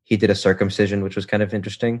he did a circumcision, which was kind of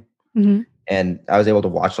interesting. Mm-hmm. And I was able to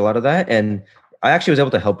watch a lot of that. And I actually was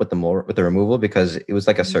able to help with the removal because it was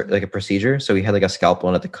like like a procedure. So he had like a scalpel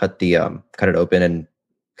and had to cut it open and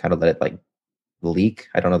kind of let it like leak.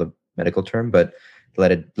 I don't know the medical term, but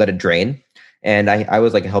let it drain. And I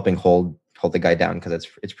was like helping hold the guy down because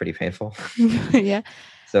it's pretty painful. Yeah.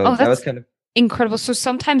 So that was kind of incredible. So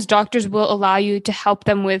sometimes doctors will allow you to help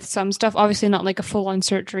them with some stuff. Obviously not like a full-on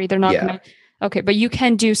surgery. They're not gonna. Okay, but you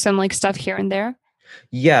can do some like stuff here and there.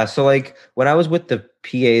 Yeah. So like when I was with the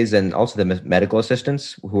PAs and also the medical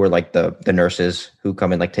assistants who are like the nurses who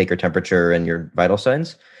come and like take your temperature and your vital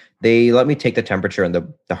signs, they let me take the temperature and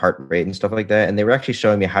the heart rate and stuff like that. And they were actually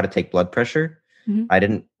showing me how to take blood pressure. Mm-hmm. I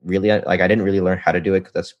didn't really learn how to do it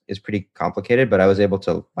because it's pretty complicated, but I was able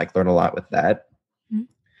to like learn a lot with that. Mm-hmm.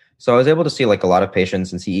 So I was able to see like a lot of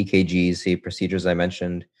patients and see EKGs, see procedures I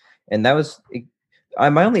mentioned. And that was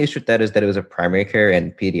my only issue with that is that it was a primary care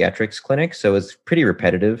and pediatrics clinic. So it's pretty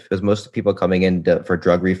repetitive. It was most people coming in for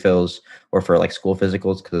drug refills or for like school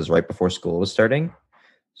physicals because it was right before school was starting.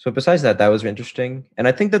 So besides that, that was interesting. And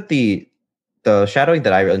I think that the shadowing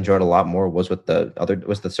that I enjoyed a lot more was with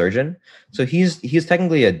the surgeon. So he's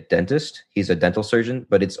technically a dentist. He's a dental surgeon,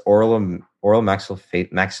 but it's oral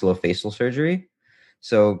maxillofacial surgery.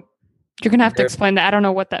 So you're gonna have to explain that. I don't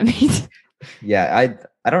know what that means. Yeah,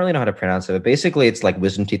 I don't really know how to pronounce it, but basically it's like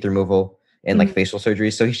wisdom teeth removal and like facial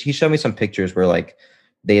surgery. So he showed me some pictures where like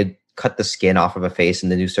they had cut the skin off of a face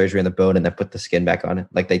and then do surgery on the bone and then put the skin back on it.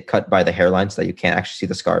 Like they cut by the hairline so that you can't actually see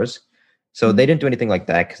the scars. So they didn't do anything like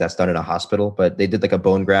that because that's done in a hospital, but they did like a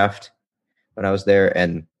bone graft when I was there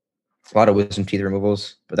and a lot of wisdom teeth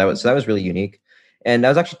removals. But that was really unique. And I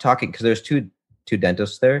was actually talking because there's two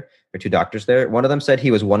dentists there or two doctors there. One of them said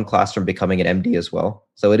he was one class from becoming an MD as well.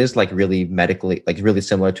 So it is like really medically, like really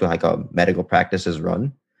similar to like a medical practice is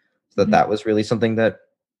run. So that was really something that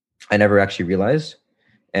I never actually realized.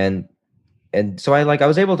 And so I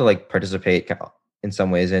was able to like participate in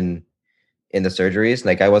some ways in the surgeries.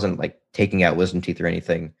 Like I wasn't like taking out wisdom teeth or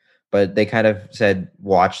anything, but they kind of said,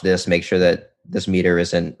 watch this, make sure that this meter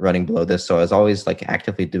isn't running below this. So I was always like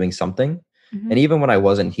actively doing something. And even when I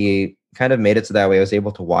wasn't, he kind of made it so that way I was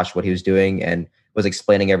able to watch what he was doing and was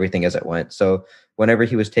explaining everything as it went. So whenever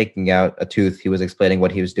he was taking out a tooth, he was explaining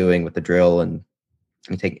what he was doing with the drill and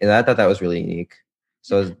I thought that was really unique.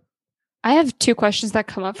 So I have 2 questions that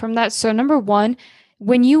come up from that. So number 1,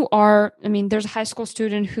 when you are, there's a high school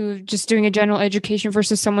student who just doing a general education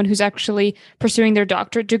versus someone who's actually pursuing their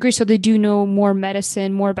doctorate degree. So they do know more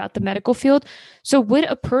medicine, more about the medical field. So would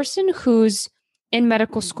a person who's in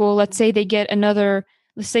medical school, let's say they kind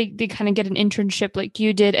of get an internship like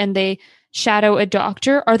you did and they shadow a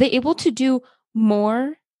doctor, are they able to do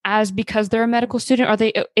more because they're a medical student? Are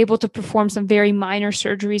they able to perform some very minor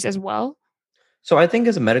surgeries as well? So I think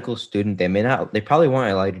as a medical student, they probably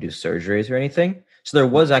weren't allowed to do surgeries or anything. So there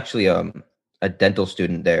was actually a dental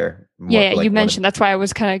student there. You mentioned, that's why I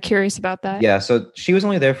was kind of curious about that. Yeah. So she was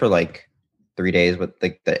only there for like 3 days, but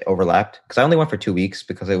like that overlapped because I only went for 2 weeks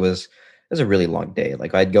because it was a really long day.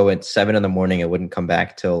 Like I'd go at 7 a.m. and wouldn't come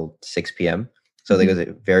back till 6 p.m. So it was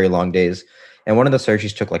very long days. And one of the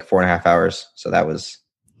surgeries took like 4.5 hours. So that was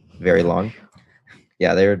very long.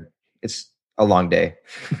 Yeah. It's a long day.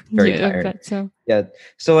 Very tired. So. Yeah.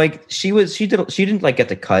 So like she didn't like get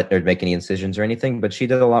to cut or make any incisions or anything, but she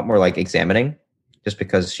did a lot more like examining just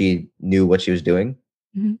because she knew what she was doing.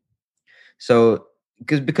 Mm-hmm. So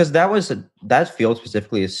because that field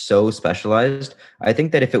specifically is so specialized, I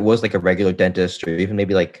think that if it was like a regular dentist or even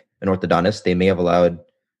maybe like an orthodontist, they may have allowed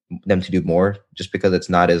them to do more just because it's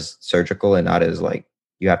not as surgical and not as like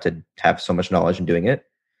you have to have so much knowledge in doing it.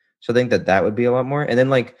 So I think that would be a lot more. And then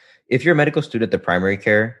like if you're a medical student at the primary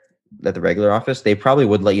care at the regular office, they probably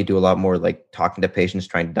would let you do a lot more like talking to patients,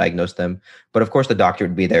 trying to diagnose them. But of course the doctor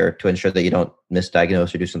would be there to ensure that you don't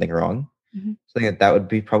misdiagnose or do something wrong. So I think that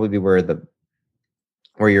would probably be where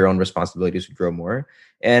your own responsibilities would grow more.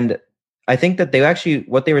 And I think that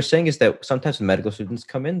what they were saying is that sometimes when medical students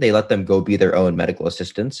come in, they let them go be their own medical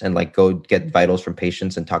assistants and like go get vitals from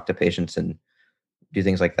patients and talk to patients and do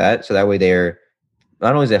things like that. So that way they're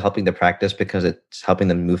not only is it helping the practice because it's helping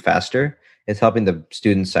them move faster, it's helping the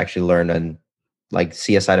students actually learn and like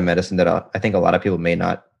see a side of medicine that I think a lot of people may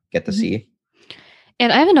not get to see.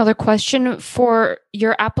 And I have another question for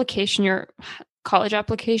your application, your college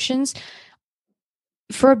applications.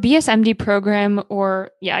 For a BSMD program, or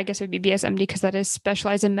yeah, I guess it would be BSMD because that is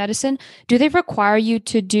specialized in medicine, do they require you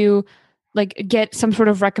to do like get some sort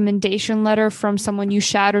of recommendation letter from someone you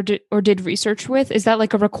shadowed or did research with? Is that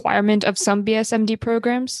like a requirement of some BSMD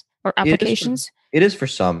programs or It is for applications? it is for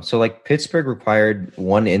some. So like Pittsburgh required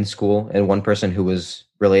one in school and one person who was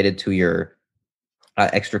related to your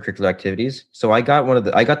extracurricular activities. So I got one of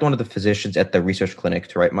the physicians at the research clinic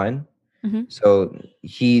to write mine. Hmm. So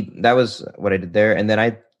that was what I did there. And then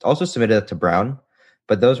I also submitted it to Brown,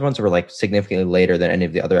 but those ones were like significantly later than any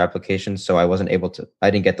of the other applications. So I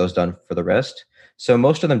didn't get those done for the rest. So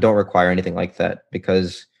most of them don't require anything like that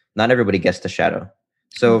because not everybody gets to shadow.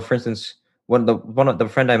 So for instance, one of the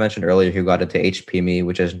friend I mentioned earlier who got into HPME,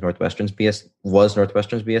 which is Northwestern's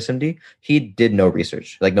BSMD, he did no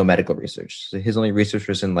research, like no medical research. So his only research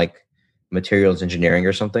was in like materials engineering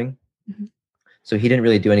or something. Hmm. So he didn't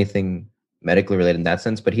really do anything medically related in that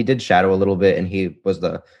sense, but he did shadow a little bit, and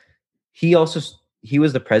he also he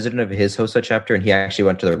was the president of his HOSA chapter, and he actually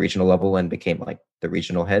went to the regional level and became like the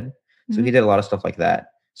regional head. So Hmm. he did a lot of stuff like that.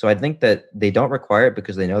 So I think that they don't require it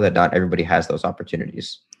because they know that not everybody has those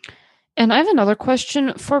opportunities. And I have another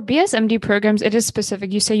question. For BSMD programs, it is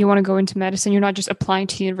specific. You say you want to go into medicine, you're not just applying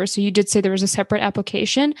to the university. You did say there was a separate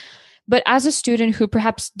application. But as a student who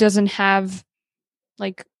perhaps doesn't have,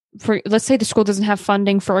 like, for let's say the school doesn't have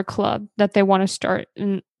funding for a club that they want to start,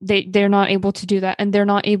 and they're not able to do that, and they're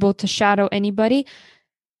not able to shadow anybody,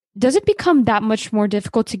 does it become that much more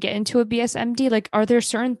difficult to get into a BSMD? Like, are there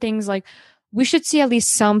certain things like we should see at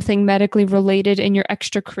least something medically related in your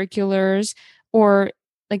extracurriculars, or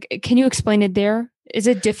like, can you explain it there? Is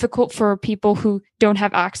it difficult for people who don't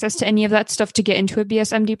have access to any of that stuff to get into a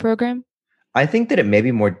BSMD program? I think that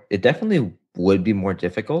it definitely would be more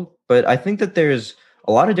difficult, but I think that there's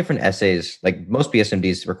a lot of different essays. Like most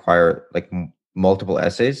BSMDs require like multiple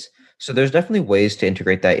essays. So there's definitely ways to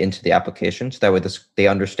integrate that into the application. So that way they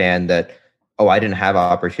understand that, oh, I didn't have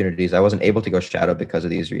opportunities. I wasn't able to go shadow because of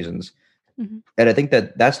these reasons. Hmm. And I think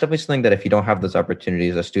that that's definitely something that if you don't have those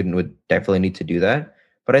opportunities, a student would definitely need to do that.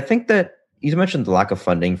 But I think that you mentioned the lack of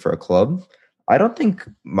funding for a club. I think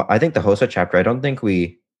the HOSA chapter, I don't think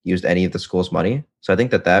we used any of the school's money. So I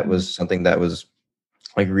think that that was something that was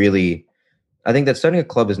like really, I think that starting a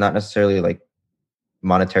club is not necessarily like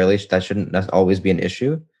monetarily, that shouldn't always be an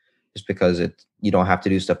issue just because you don't have to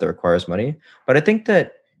do stuff that requires money. But I think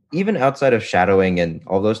that even outside of shadowing and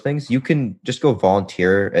all those things, you can just go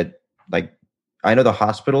volunteer at like, I know the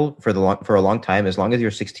hospital for a long time, as long as you're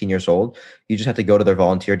 16 years old, you just have to go to their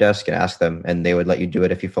volunteer desk and ask them, and they would let you do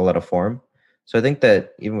it if you fill out a form. So I think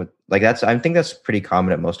that even with like I think that's pretty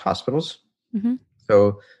common at most hospitals. Hmm.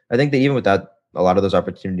 So I think that even without a lot of those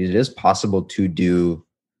opportunities, it is possible to do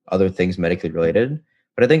other things medically related.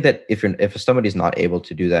 But I think that if somebody's not able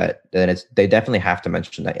to do that, then they definitely have to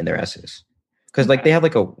mention that in their essays, because like Okay. they have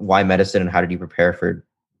like a why medicine and how did you prepare for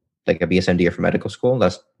like a BSMD or for medical school.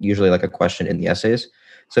 That's usually like a question in the essays.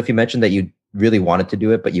 So if you mentioned that you really wanted to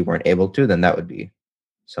do it but you weren't able to, then that would be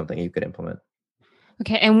something you could implement.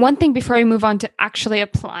 Okay. And one thing before we move on to actually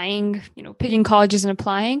applying, picking colleges and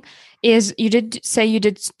applying, is you did say you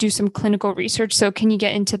did do some clinical research. So can you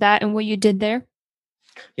get into that and what you did there?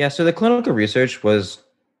 Yeah, so the clinical research was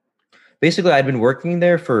basically I'd been working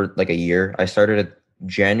there for like a year. I started at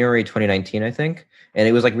January 2019, I think. And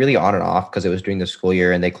it was like really on and off because it was during the school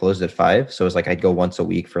year and they closed at 5. So it was like I'd go once a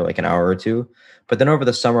week for like an hour or two. But then over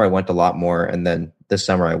the summer I went a lot more. And then this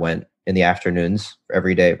summer I went in the afternoons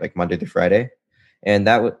every day, like Monday through Friday. And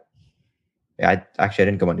that would yeah, I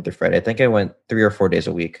didn't go Monday through Friday. I think I went 3 or 4 days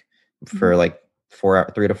a week Mhm. for like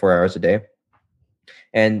 3 to 4 hours a day.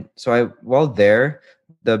 And so while there,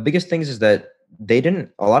 the biggest things is that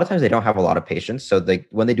a lot of times they don't have a lot of patients. So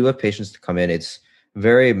when they do have patients to come in, it's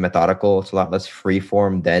very methodical. It's a lot less free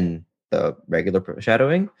form than the regular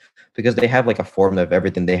shadowing because they have like a form of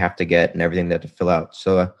everything they have to get and everything they have to fill out.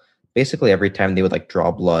 So basically every time they would like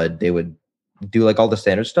draw blood, they would do like all the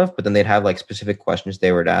standard stuff, but then they'd have like specific questions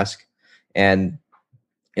they would ask. And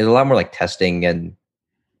it's a lot more like testing, and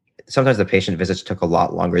sometimes the patient visits took a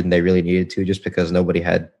lot longer than they really needed to just because nobody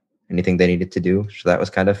had anything they needed to do. So that was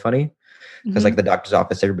kind of funny because Mhm. like the doctor's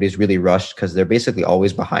office, everybody's really rushed because they're basically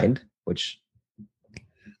always behind, which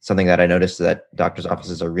something that I noticed is that doctor's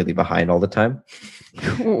offices are really behind all the time.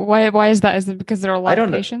 Why is that? Is it because there are a I lot of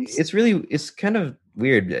don't know. patients? It's kind of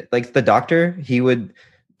weird. Like the doctor, he would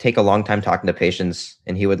take a long time talking to patients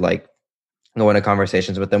and he would like go into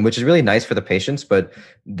conversations with them, which is really nice for the patients, but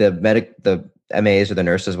the MAs or the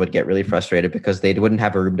nurses would get really frustrated because they wouldn't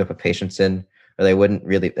have a room to put patients in, or they wouldn't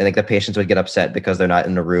really, and like the patients would get upset because they're not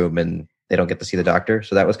in the room and they don't get to see the doctor.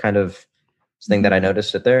 So that was kind of thing that I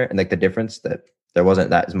noticed it there, and like the difference that there wasn't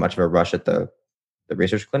that as much of a rush at the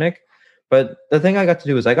research clinic. But the thing I got to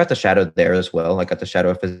do is I got to shadow there as well. I got to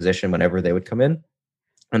shadow a physician whenever they would come in,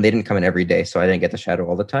 and they didn't come in every day, so I didn't get to shadow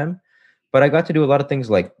all the time. But I got to do a lot of things,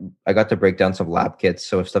 like I got to break down some lab kits.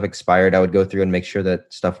 So if stuff expired, I would go through and make sure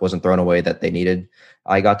that stuff wasn't thrown away that they needed.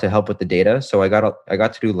 I got to help with the data. So I got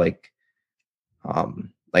to do like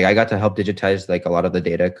I got to help digitize like a lot of the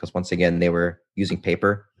data, because once again they were using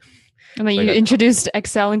paper. And then So you introduced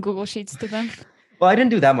Excel and Google Sheets to them. Well, I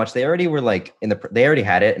didn't do that much. They already were like they already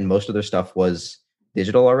had it, and most of their stuff was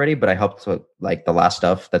digital already. But I helped with like the last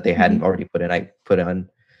stuff that they hadn't already put in. I put on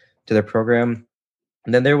to their program,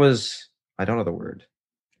 and then there was, I don't know the word.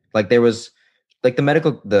 Like there was like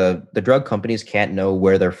the drug companies can't know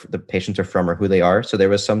where the patients are from or who they are. So there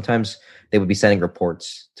was sometimes they would be sending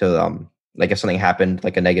reports to like if something happened,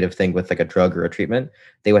 like a negative thing with like a drug or a treatment,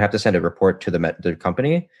 they would have to send a report to the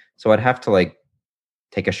company. So I'd have to like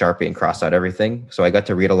take a Sharpie and cross out everything. So I got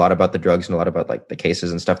to read a lot about the drugs and a lot about like the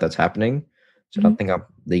cases and stuff that's happening. So I don't think I'm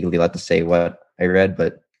legally allowed to say what I read,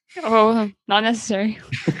 but not necessary.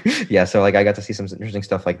 yeah. So like I got to see some interesting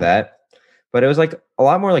stuff like that. But it was like a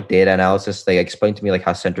lot more like data analysis. They explained to me like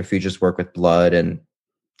how centrifuges work with blood, and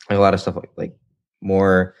like a lot of stuff like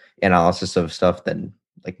more analysis of stuff than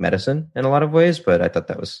like medicine in a lot of ways. But I thought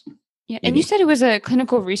that was And you said it was a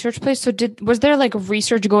clinical research place. So was there like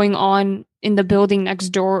research going on in the building next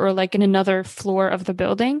door or like in another floor of the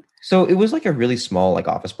building? So it was like a really small like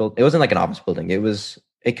office building. It wasn't like an office building.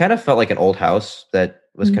 It kind of felt like an old house that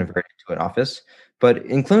was converted to an office. But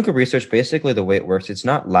in clinical research, basically the way it works, it's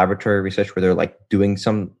not laboratory research where they're like doing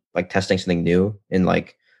some like testing something new, and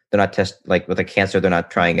like they're not like with a cancer, they're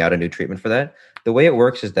not trying out a new treatment for that. The way it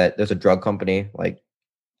works is that there's a drug company like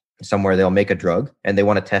somewhere, they'll make a drug and they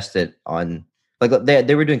want to test it on, like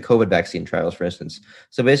they were doing COVID vaccine trials, for instance.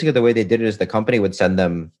 So basically the way they did it is the company would send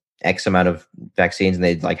them X amount of vaccines, and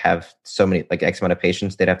they'd like have so many, like X amount of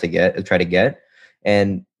patients they'd have to try to get.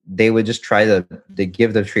 And they would just they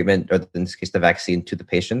give the treatment, or in this case, the vaccine, to the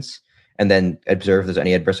patients, and then observe if there's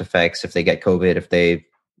any adverse effects, if they get COVID, if they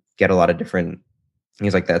get a lot of different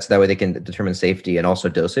things like that. So that way they can determine safety and also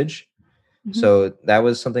dosage. So that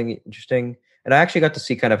was something interesting. And I actually got to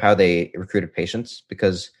see kind of how they recruited patients,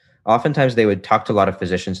 because oftentimes they would talk to a lot of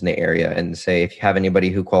physicians in the area and say, if you have anybody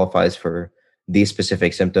who qualifies for these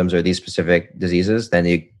specific symptoms or these specific diseases, then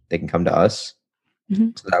they can come to us.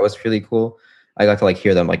 So that was really cool. I got to like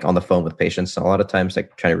hear them like on the phone with patients a lot of times,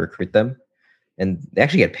 like trying to recruit them, and they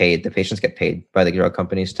actually get paid. The patients get paid by the drug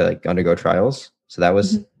companies to like undergo trials. So that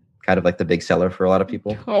was kind of like the big seller for a lot of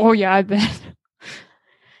people. Oh yeah, I bet.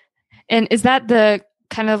 And is that the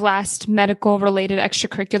kind of last medical related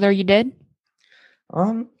extracurricular you did?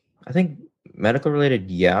 I think medical related.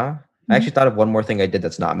 Yeah. I actually thought of one more thing I did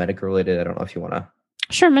that's not medical related. I don't know if you want to.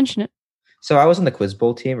 Sure, mention it. So I was in the Quiz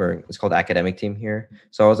Bowl team, or it's called academic team here.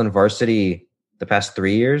 So I was in varsity the past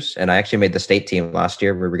 3 years, and I actually made the state team last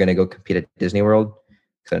year, where we're going to go compete at Disney World,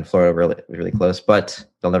 because in Florida was really close. But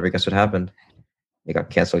they'll never guess what happened. It got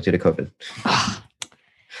canceled due to COVID.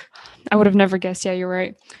 I would have never guessed. Yeah, you're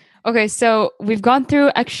right. Okay, so we've gone through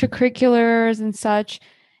extracurriculars and such.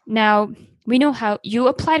 Now we know how you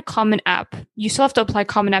applied Common App. You still have to apply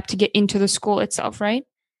Common App to get into the school itself, right?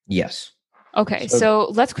 Yes. Okay,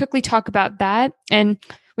 so let's quickly talk about that. And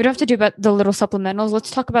we don't have to do about the little supplementals. Let's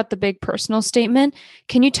talk about the big personal statement.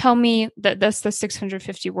 Can you tell me that's the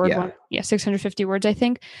 650 word one? Yeah, 650 words, I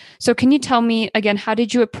think. So can you tell me again, how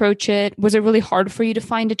did you approach it? Was it really hard for you to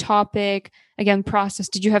find a topic? Again, process.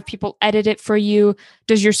 Did you have people edit it for you?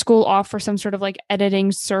 Does your school offer some sort of like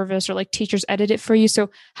editing service, or like teachers edit it for you?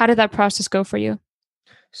 So how did that process go for you?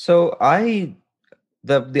 So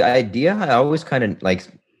the idea, I always kind of like,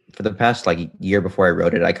 for the past like year before I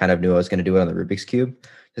wrote it, I kind of knew I was going to do it on the Rubik's Cube,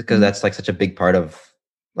 just because that's like such a big part of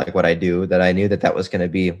like what I do, that I knew that was going to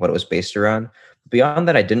be what it was based around. Beyond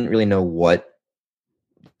that, I didn't really know what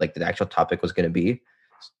like the actual topic was going to be.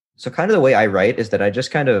 So kind of the way I write is that I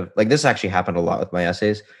just kind of like, this actually happened a lot with my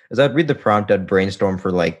essays, is I'd read the prompt, I'd brainstorm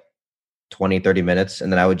for like 20-30 minutes,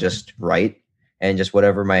 and then I would just write, and just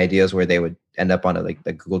whatever my ideas were, they would end up on like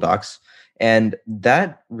the Google Docs. And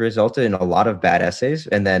that resulted in a lot of bad essays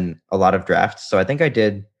and then a lot of drafts. So I think I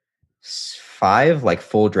did 5 like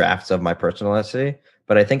full drafts of my personal essay,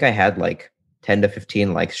 but I think I had like 10 to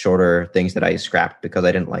 15 like shorter things that I scrapped because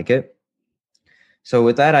I didn't like it. So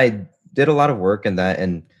with that, I did a lot of work in that.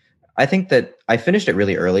 And I think that I finished it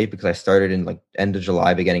really early, because I started in like end of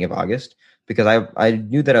July, beginning of August, because I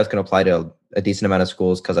knew that I was going to apply to a decent amount of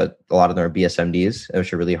schools, because a lot of them are BSMDs,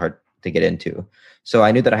 which are really hard to get into. So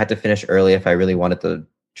I knew that I had to finish early if I really wanted to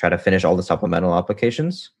try to finish all the supplemental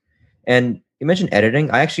applications. And you mentioned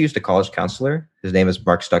editing. I actually used a college counselor. His name is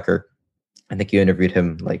Mark Stucker. I think you interviewed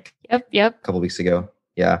him like Yep. a couple weeks ago.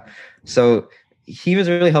 Yeah. So he was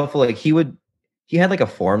really helpful. Like he had like a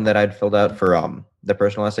form that I'd filled out for the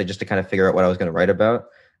personal essay just to kind of figure out what I was going to write about.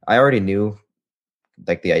 I already knew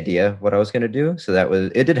like the idea what I was going to do, so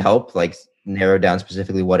it did help like narrow down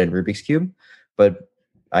specifically what in Rubik's Cube. But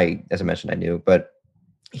as I mentioned, I knew. But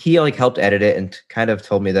he like helped edit it and kind of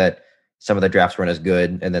told me that some of the drafts weren't as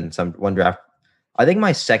good, and then one draft. I think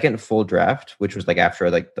my second full draft, which was like after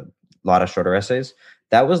like the lot of shorter essays,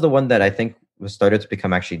 that was the one that I think was started to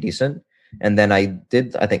become actually decent. And then I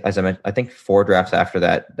think, as I mentioned, I think 4 drafts after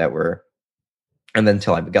that were, and then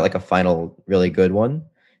until I got like a final really good one.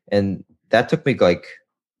 And that took me like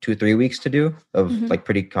 2-3 weeks to do of like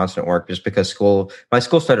pretty constant work, just because my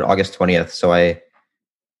school started August 20th. So I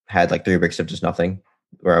had like 3 weeks of just nothing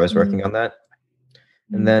where I was working on that.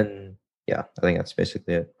 And then, yeah, I think that's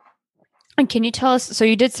basically it. And can you tell us, so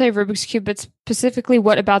you did say Rubik's Cube, but specifically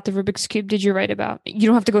what about the Rubik's Cube did you write about? You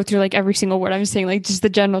don't have to go through like every single word. I'm saying like just the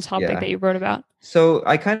general topic that you wrote about. So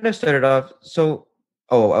I kind of started off.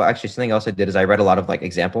 Actually, something else I did is I read a lot of like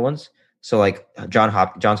example ones. So like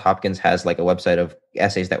Johns Hopkins has like a website of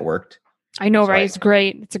essays that worked. I know, right? It's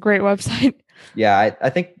great. It's a great website. Yeah, I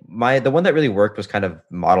think the one that really worked was kind of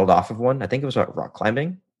modeled off of one. I think it was about rock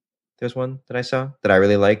climbing. There's one that I saw that I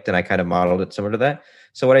really liked, and I kind of modeled it similar to that.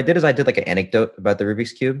 So what I did is I did like an anecdote about the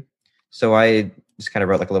Rubik's Cube. So I just kind of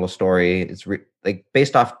wrote like a little story. It's like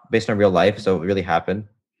based on real life, so it really happened.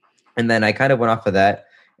 And then I kind of went off of that,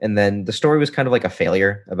 and then the story was kind of like a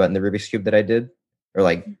failure about the Rubik's Cube that I did, or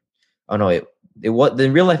like, oh no, it was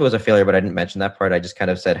in real life it was a failure, but I didn't mention that part. I just kind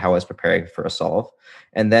of said how I was preparing for a solve,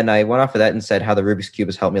 and then I went off of that and said how the Rubik's Cube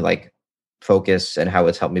has helped me like focus and how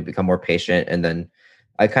it's helped me become more patient, and then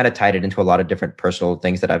I kind of tied it into a lot of different personal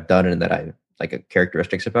things that I've done and that I like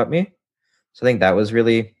characteristics about me. So I think that was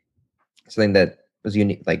really something that was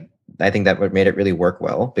unique. Like, I think that made it really work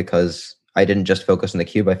well, because I didn't just focus on the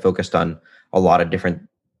cube. I focused on a lot of different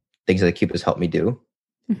things that the cube has helped me do.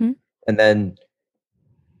 And then,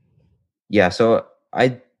 yeah, so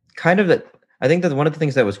I think that one of the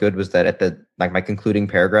things that was good was that at the, like, my concluding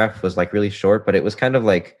paragraph was like really short, but it was kind of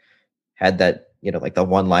like had that, like the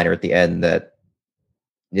one liner at the end that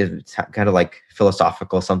it's kind of like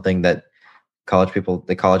philosophical, something that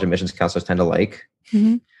the college admissions counselors tend to like.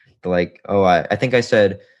 Like, I think I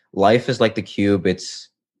said, life is like the cube. It's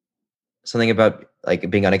something about like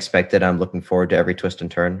being unexpected. I'm looking forward to every twist and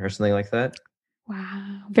turn, or something like that.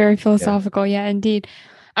 Wow. Very philosophical. Yeah, indeed.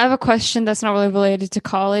 I have a question that's not really related to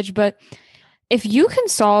college, but if you can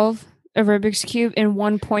solve a Rubik's Cube in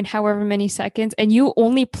 1 however many seconds, and you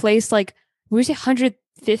only place like, what was it,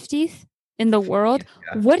 150th in the world,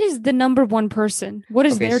 what is the number one person? What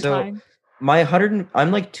is their time?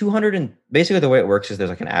 I'm like 200, and basically the way it works is there's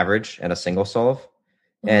like an average and a single solve.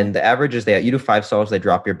 And the average is you do 5 solves, they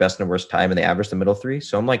drop your best and worst time, and they average the middle 3.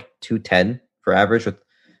 So I'm like 210 for average. With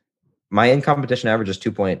my in competition average is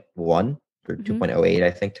 2.1 or 2.08, I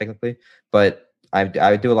think technically, but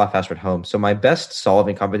I do a lot faster at home. So my best solve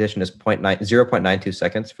in competition is 0.92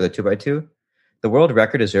 seconds for the 2x2. The world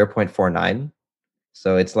record is 0.49.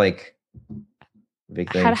 So it's like a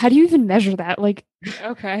big thing. How do you even measure that? Like,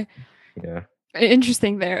 okay. Yeah.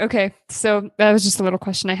 Interesting there. Okay. So that was just a little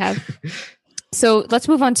question I had. So let's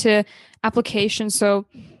move on to applications. So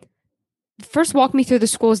first, walk me through the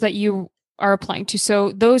schools that you are applying to.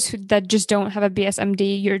 So those that just don't have a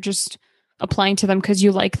BSMD, you're just applying to them because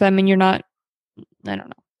you like them and you're not, I don't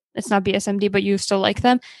know, it's not BSMD, but you still like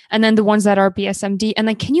them. And then the ones that are BSMD, and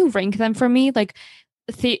then can you rank them for me? Like,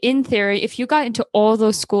 in theory, if you got into all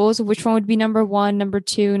those schools, which one would be number 1, number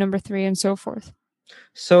 2, number 3, and so forth?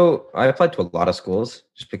 So I applied to a lot of schools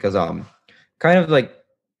just because kind of like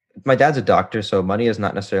my dad's a doctor, so money is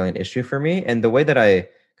not necessarily an issue for me. And the way that I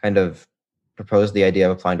kind of proposed the idea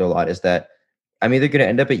of applying to a lot is that I'm either going to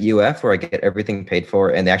end up at UF where I get everything paid for,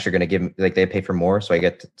 and they actually going to give me, like, they pay for more, so I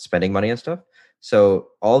get spending money and stuff. So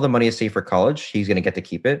all the money is saved for college. He's going to get to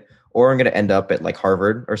keep it. Or I'm going to end up at like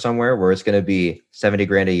Harvard or somewhere where it's going to be 70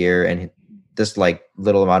 grand a year, and this like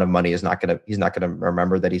little amount of money he's not going to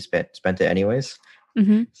remember that he spent it anyways.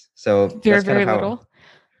 So very, very little.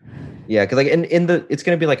 Yeah, because like it's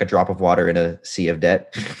going to be like a drop of water in a sea of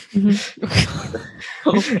debt. I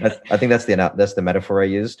think that's the metaphor I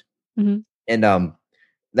used. And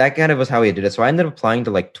that kind of was how he did it. So I ended up applying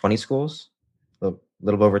to like 20 schools, a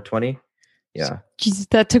little over 20. Yeah. Jesus,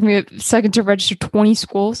 that took me a second to register 20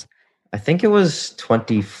 schools. I think it was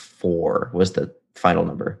 24 was the final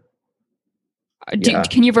number. Yeah.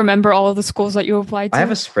 Can you remember all of the schools that you applied I have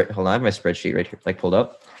to? a spread. Hold on, I have my spreadsheet right here, like pulled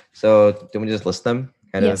up. So do we just list them?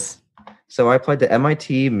 Kind of. Yes. So I applied to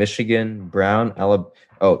MIT, Michigan, Brown, Alabama.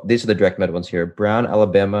 Oh, these are the direct med ones here: Brown,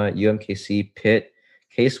 Alabama, UMKC, Pitt,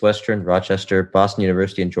 Case Western, Rochester, Boston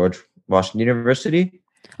University, and George Washington University.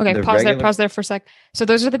 Okay, The regular. pause there for a sec. So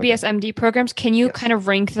those are the Okay. BSMD programs. Can you Yes. kind of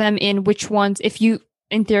rank them in which ones, if you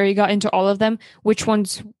in theory got into all of them, which one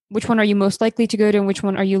are you most likely to go to and which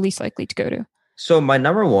one are you least likely to go to? So my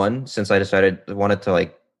number one, since I decided I wanted to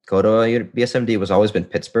like go to a BSMD, was always been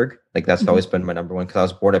Pittsburgh. Like that's Mhm. always been my number one because I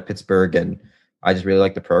was born at Pittsburgh and I just really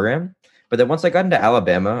like the program. But then once I got into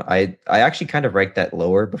Alabama, I actually kind of ranked that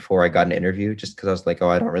lower before I got an interview, just because I was like, oh,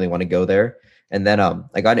 I don't really want to go there. And then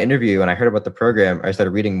I got an interview and I heard about the program. I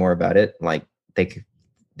started reading more about it. Like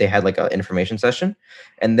they had like an information session,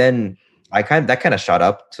 and then that kind of shot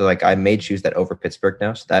up to like I made choose that over Pittsburgh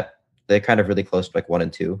now. So that they're kind of really close to like 1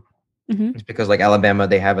 and 2. Mhm. It's because like Alabama,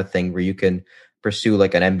 they have a thing where you can pursue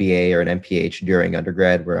like an MBA or an MPH during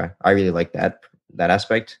undergrad, where I really like that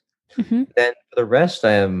aspect. Mhm. Then for the rest,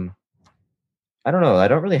 I don't know. I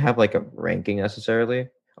don't really have like a ranking necessarily.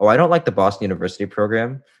 Oh, I don't like the Boston University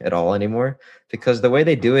program at all anymore because the way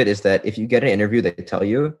they do it is that if you get an interview, they tell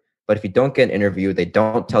you, but if you don't get an interview, they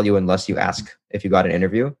don't tell you unless you ask if you got an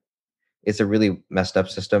interview. It's a really messed up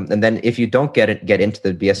system. And then if you don't get into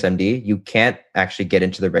the BSMD, you can't actually get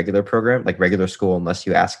into the regular program, like regular school, unless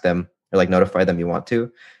you ask them or like notify them you want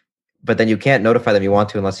to. But then you can't notify them you want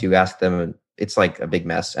to unless you ask them. And it's like a big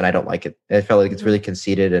mess. And I don't like it. I felt like it's really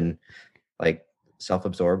conceited and like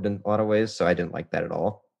self-absorbed in a lot of ways. So I didn't like that at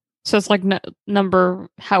all. So it's like number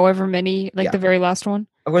however many, like Yeah. the very last one.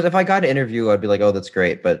 Of course, if I got an interview, I'd be like, oh, that's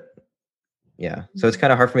great. But yeah. So it's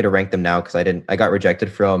kind of hard for me to rank them now because I got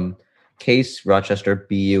rejected from Case, Rochester,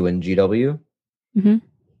 BU, and GW. Mm-hmm.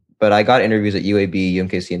 But I got interviews at UAB,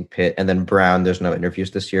 UMKC, and Pitt, and then Brown. There's no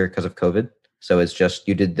interviews this year because of COVID. So it's just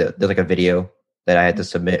there's like a video that I had to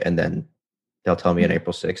submit, and then they'll tell me on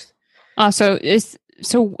April 6th.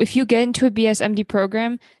 So if you get into a BSMD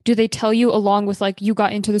program, do they tell you along with like you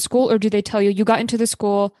got into the school, or do they tell you got into the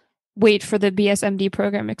school, wait for the BSMD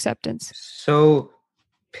program acceptance? So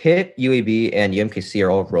Pitt, UAB, and UMKC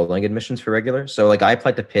are all rolling admissions for regular. So like I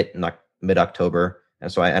applied to Pitt in like mid-October,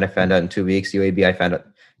 and so I found out in 2 weeks. UAB, I found out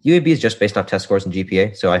UAB is just based off test scores and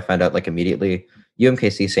GPA, so I found out like immediately.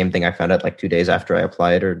 UMKC, same thing. I found out like 2 days after I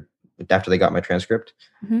applied or after they got my transcript.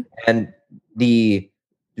 Mm-hmm. And the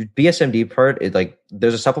BSMD part is like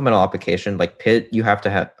there's a supplemental application. Like Pitt, you have to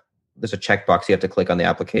have there's a checkbox you have to click on the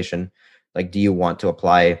application. Like, do you want to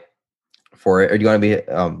apply for it, or do you want to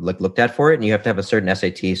be like looked at for it? And you have to have a certain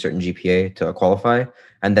SAT, certain GPA to qualify,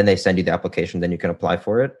 and then they send you the application. Then you can apply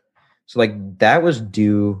for it. So like that was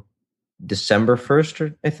due December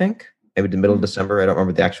 1st, I think, maybe the middle of December. I don't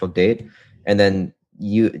remember the actual date. And then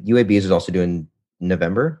UAB's is also due in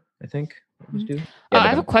November, I think. It was due. Yeah, I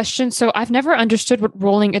have a question. So I've never understood what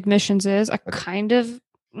rolling admissions is. I kind of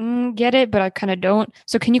get it, but I kind of don't.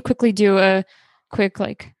 So can you quickly do a quick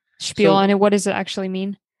like spiel on it? What does it actually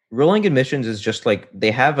mean? Rolling admissions is just like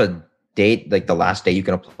they have a date, like the last day you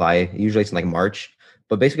can apply. Usually it's in like March.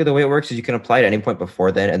 But basically the way it works is you can apply at any point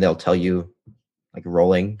before then and they'll tell you like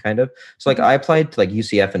rolling kind of. So like I applied to like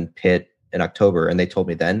UCF and Pitt in October and they told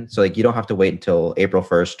me then. So like you don't have to wait until April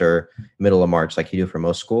 1st or middle of March like you do for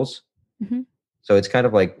most schools. Mm-hmm. So it's kind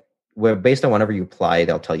of like based on whenever you apply,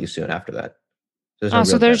 they'll tell you soon after that.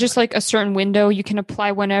 So there's just like a certain window you can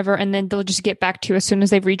apply whenever, and then they'll just get back to you as soon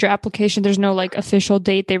as they read your application. There's no like official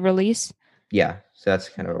date they release. Yeah, so that's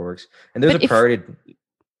kind of how it works. And there's a priority.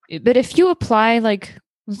 But if you apply, like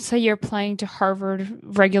let's say you're applying to Harvard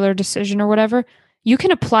regular decision or whatever, you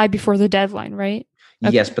can apply before the deadline, right?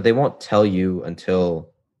 Okay. Yes, but they won't tell you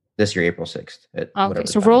until this year, April 6th. Okay,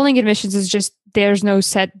 so rolling admissions is just there's no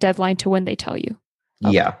set deadline to when they tell you.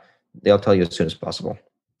 Okay. Yeah, they'll tell you as soon as possible.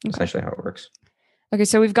 Okay. Essentially how it works. Okay,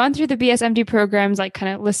 so we've gone through the BSMD programs, like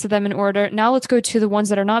kind of listed them in order. Now let's go to the ones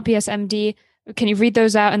that are not BSMD. Can you read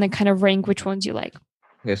those out and then kind of rank which ones you like?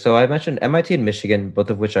 Okay, so I mentioned MIT and Michigan, both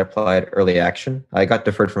of which I applied early action. I got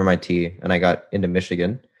deferred from MIT and I got into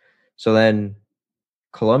Michigan. So then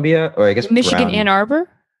Columbia, or I guess Michigan, Brown. Ann Arbor?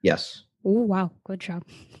 Yes. Oh, wow. Good job.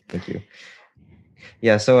 Thank you.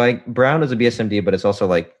 Yeah, so Brown is a BSMD, but it's also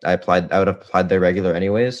like I would have applied there regular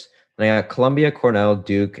anyways. And I got Columbia, Cornell,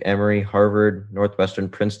 Duke, Emory, Harvard, Northwestern,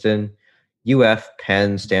 Princeton, UF,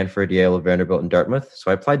 Penn, Stanford, Yale, Vanderbilt, and Dartmouth. So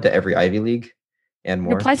I applied to every Ivy League and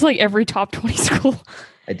more. You applied to like every top 20 school.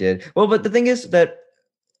 I did. Well, but the thing is that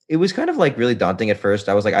it was kind of like really daunting at first.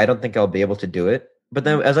 I was like, I don't think I'll be able to do it. But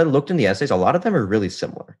then as I looked in the essays, a lot of them are really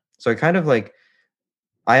similar. So I kind of like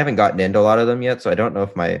I haven't gotten into a lot of them yet, so I don't know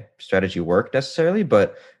if my strategy worked necessarily,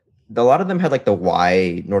 but a lot of them had like the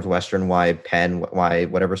Y Northwestern, Y Penn, Y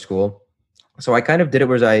whatever school. So I kind of did it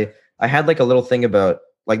where I had like a little thing about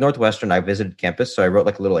like Northwestern. I visited campus, so I wrote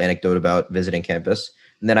like a little anecdote about visiting campus,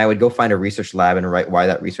 and then I would go find a research lab and write why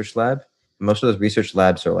that research lab. Most of those research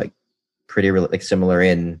labs are like pretty like similar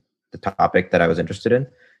in the topic that I was interested in.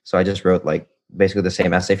 So I just wrote like basically the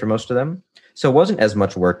same essay for most of them. So it wasn't as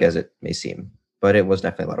much work as it may seem, but it was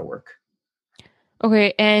definitely a lot of work.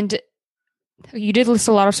 Okay, and you did list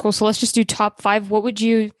a lot of schools, so let's just do top five. What would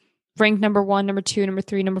you rank number one, number two, number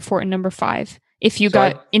three, number four, and number five if you So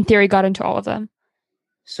I, in theory, got into all of them?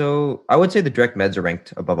 so I would say the direct meds are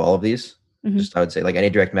ranked above all of these. Hmm. Just I would say like any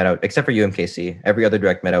direct med out except for UMKC. Every other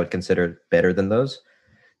direct med I would consider better than those.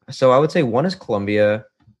 So I would say one is Columbia.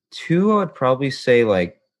 Two, I would probably say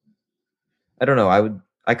like I don't know.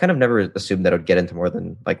 I kind of never assumed that I would get into more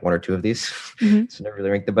than like one or two of these. Hmm. So never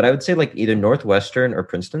really ranked them. But I would say like either Northwestern or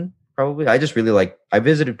Princeton, probably. I just really like I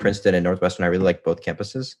visited Princeton and Northwestern. I really like both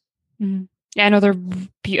campuses. Hmm. Yeah, I know they're.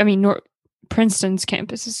 I mean, Princeton's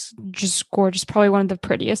campus is just gorgeous, probably one of the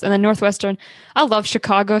prettiest. And then Northwestern, I love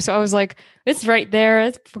Chicago, so I was like, it's right there.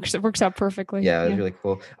 It works out perfectly. Yeah, it was really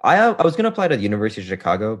cool. I was gonna apply to the University of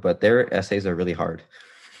Chicago, but their essays are really hard.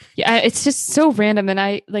 Yeah, it's just so random, and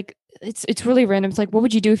I like it's really random. It's like, what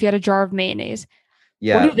would you do if you had a jar of mayonnaise?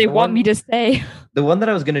 What do Yeah, they want me to say? the one that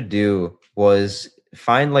I was gonna do was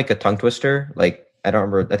find like a tongue twister. Like I don't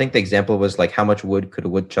remember. I think the example was like how much wood could a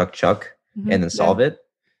woodchuck chuck, and then Yeah. solve it.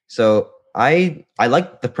 So I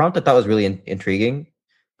liked the prompt. I thought was really intriguing,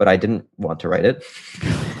 but I didn't want to write it.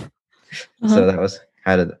 Uh-huh. So that was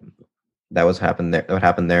happened there. What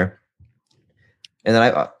happened there? And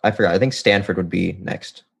then I forgot. I think Stanford would be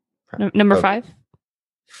next. Number Oh, five.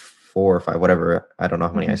 4 or 5, whatever. I don't know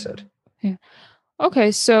how many I Mhm. said. Yeah.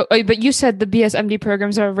 Okay, so but you said the BSMD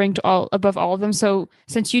programs are ranked all above all of them. So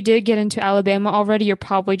since you did get into Alabama already, you're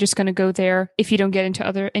probably just going to go there if you don't get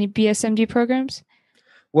into any BSMD programs.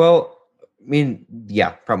 Well, I mean,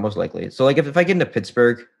 yeah, probably most likely. So like if I get into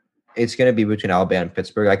Pittsburgh, it's going to be between Alabama and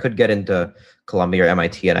Pittsburgh. I could get into Columbia or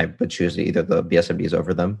MIT, and I would choose either the BSMDs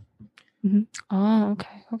over them. Hmm. Oh,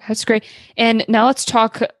 okay. Okay, that's great. And now let's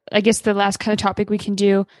talk, I guess the last kind of topic we can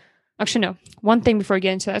do. Actually, no, one thing before we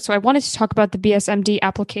get into that. So I wanted to talk about the BSMD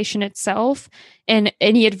application itself and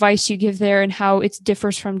any advice you give there and how it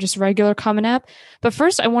differs from just regular Common App. But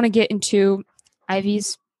first, I want to get into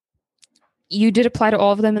Ivies. You did apply to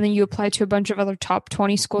all of them, and then you applied to a bunch of other top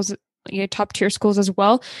 20 schools, top tier schools as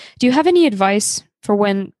well. Do you have any advice for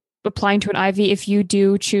when applying to an Ivy if you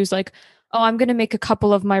do choose like, oh, I'm going to make a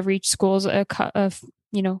couple of my reach schools, of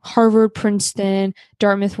Harvard, Princeton,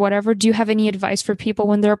 Dartmouth, whatever. Do you have any advice for people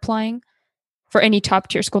when they're applying for any top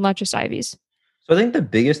tier school, not just Ivies? So I think the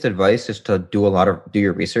biggest advice is to do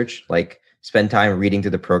your research, like spend time reading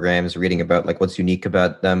through the programs, reading about like what's unique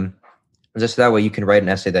about them. Just that way you can write an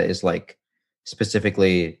essay that is like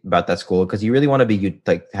specifically about that school because you really want to be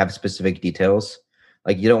like have specific details.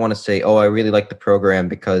 Like you don't want to say, "Oh, I really like the program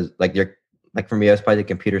because like you're like for me, I was probably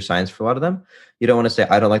computer science for a lot of them. You don't want to say,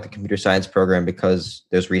 "I don't like the computer science program because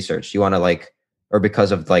there's research." You want to like or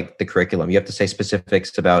because of like the curriculum. You have to say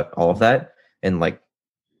specifics about all of that, and like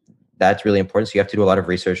that's really important. So you have to do a lot of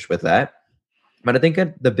research with that. But I think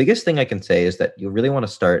the biggest thing I can say is that you really want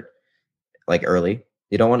to start like early.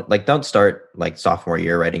 You don't want like don't start like sophomore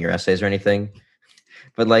year writing your essays or anything.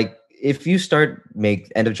 But like if you start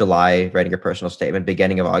make end of July writing your personal statement,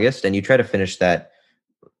 beginning of August, and you try to finish that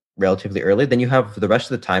relatively early, then you have the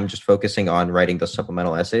rest of the time just focusing on writing those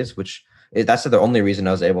supplemental essays, that's the only reason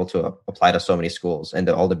I was able to apply to so many schools and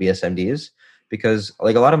to all the BSMDs because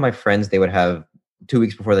like a lot of my friends, they would have 2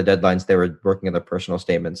 weeks before the deadlines, they were working on their personal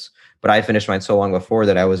statements, but I finished mine so long before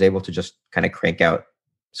that I was able to just kind of crank out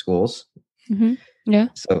schools. Mm-hmm. Yeah.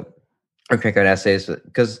 So or crank out essays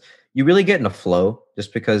because you really get in a flow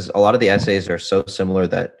just because a lot of the essays are so similar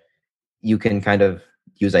that you can kind of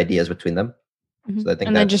use ideas between them. Mm-hmm. So I think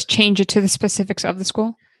And then just change it to the specifics of the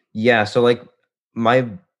school. yeah. So like my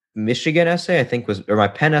Michigan essay, I think or my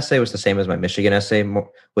Penn essay was the same as my Michigan essay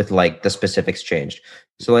with like the specifics changed.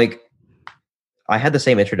 So like I had the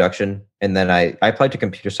same introduction and then I applied to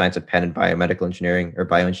computer science at Penn and biomedical engineering or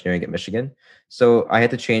bioengineering at Michigan. So I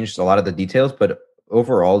had to change a lot of the details, but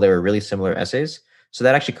overall they were really similar essays. So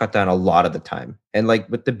that actually cut down a lot of the time. And like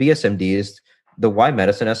with the BSMDs, the Y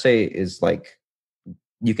medicine essay is like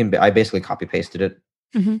I basically copy pasted it.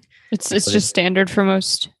 Mm-hmm. It's just standard for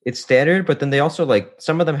most. It's standard, but then they also like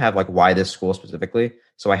some of them have like why this school specifically.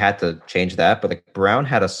 So I had to change that. But like Brown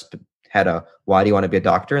had a why do you want to be a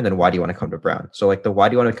doctor, and then why do you want to come to Brown? So like the why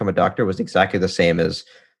do you want to become a doctor was exactly the same as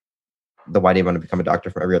the Why Do You Want to Become a Doctor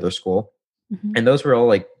from every other school. Mhm. And those were all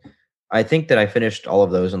like, I think that I finished all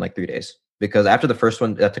of those in like 3 days, because after the first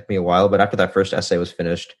one, that took me a while. But after that first essay was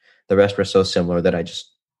finished, the rest were so similar that I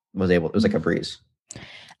just was able, it was like a breeze.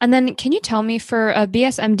 And then can you tell me for a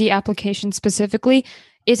BSMD application specifically,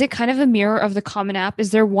 is it kind of a mirror of the Common App?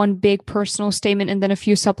 Is there one big personal statement and then a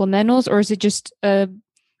few supplementals, or is it just a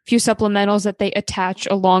few supplementals that they attach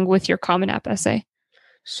along with your Common App essay?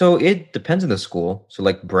 So it depends on the school. So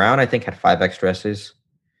like Brown, I think had 5 extra essays.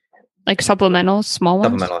 Like supplementals, small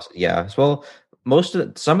ones? Supplemental, yeah. Well,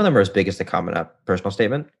 some of them are as big as the Common App personal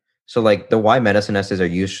statement. So like the why medicine essays are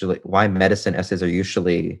usually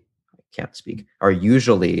I can't speak are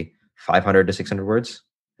usually 500 to 600 words.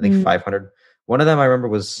 I think Mm. 500. One of them I remember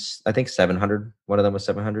was I think 700. One of them was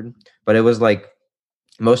 700, but it was like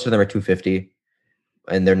most of them are 250,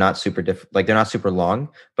 and they're not super like they're not super long,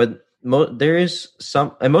 but there is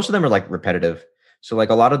some, and most of them are like repetitive. So like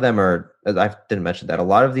a lot of them are, I didn't mention that, a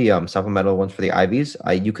lot of the supplemental ones for the IVs,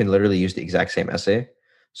 you can literally use the exact same essay.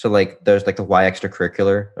 So like there's like the why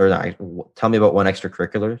extracurricular, or tell me about one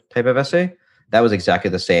extracurricular type of essay. That was exactly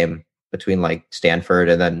the same between like Stanford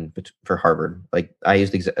and then for Harvard. Like I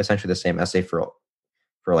used essentially the same essay for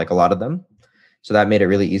like a lot of them. So that made it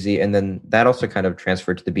really easy. And then that also kind of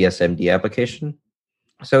transferred to the BSMD application.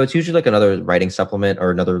 So it's usually like another writing supplement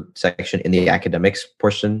or another section in the academics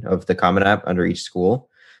portion of the Common App under each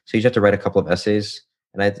school. So you just have to write a couple of essays.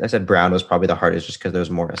 And I said Brown was probably the hardest just because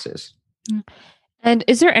there's more essays. And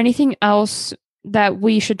is there anything else that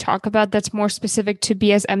we should talk about that's more specific to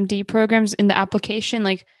BSMD programs in the application?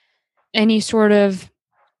 Like any sort of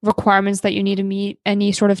requirements that you need to meet,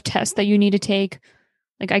 any sort of test that you need to take?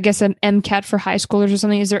 Like I guess an MCAT for high schoolers or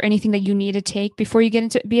something. Is there anything that you need to take before you get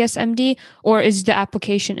into BSMD, or is the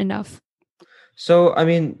application enough? So, I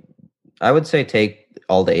mean, I would say take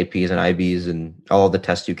all the APs and IBs and all the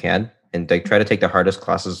tests you can, and like try to take the hardest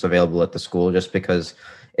classes available at the school. Just because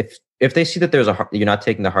if they see that you're not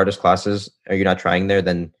taking the hardest classes or you're not trying there,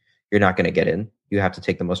 then you're not going to get in. You have to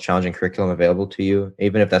take the most challenging curriculum available to you,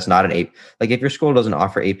 even if that's not an AP. Like if your school doesn't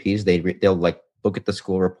offer APs, they'll like look at the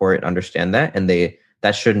school report and understand that, and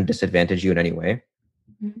that shouldn't disadvantage you in any way.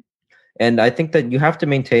 Mm-hmm. And I think that you have to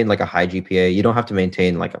maintain like a high GPA. You don't have to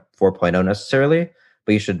maintain like a 4.0 necessarily,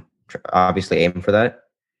 but you should obviously aim for that,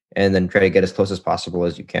 and then try to get as close as possible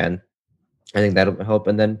as you can. I think that'll help.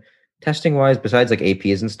 And then testing wise, besides like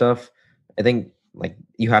APs and stuff, I think like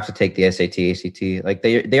you have to take the SAT, ACT. Like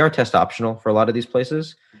they are test optional for a lot of these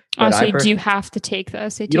places. So do you have to take the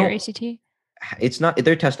SAT or ACT? It's not,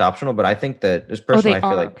 they're test optional, but I think that just personally, I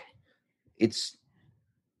feel like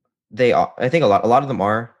I think a lot of them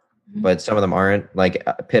are, but some of them aren't. Like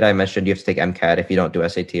Pitt, I mentioned you have to take MCAT if you don't do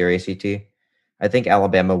SAT or ACT. I think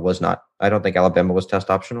Alabama was not. I don't think Alabama was test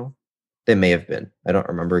optional. They may have been. I don't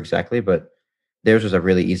remember exactly, but theirs was a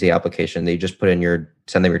really easy application. They just send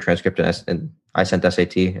them your transcript, and I sent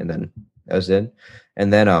SAT, and then that was it.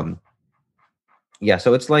 And then yeah,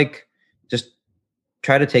 so it's like just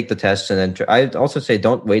try to take the tests, and then I'd also say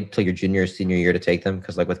don't wait till your junior or senior year to take them,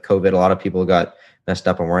 because like with COVID, a lot of people got messed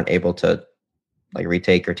up and weren't able to like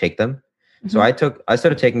retake or take them. Mm-hmm. So I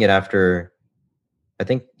started taking it after, I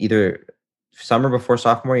think either summer before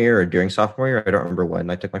sophomore year or during sophomore year. I don't remember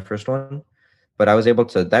when I took my first one, but I was able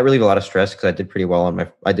to, that relieved a lot of stress because I did well on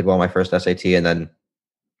my first SAT. And then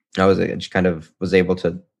I just kind of was able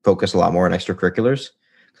to focus a lot more on extracurriculars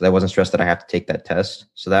because I wasn't stressed that I have to take that test.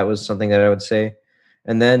 So that was something that I would say.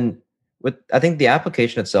 And then I think the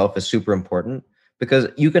application itself is super important, because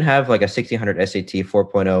you can have like a 1600 SAT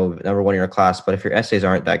 4.0 number one in your class, but if your essays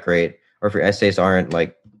aren't that great, or if your essays aren't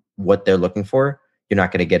like what they're looking for, you're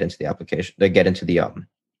not going to get into the application. They get into the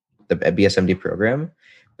BSMD program.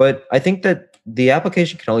 But I think that the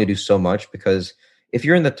application can only do so much, because if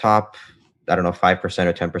you're in the top, I don't know, 5%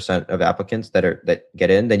 or 10% of applicants that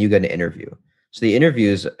get in, then you get an interview. So the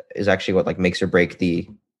interviews is actually what like makes or break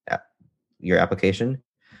your application.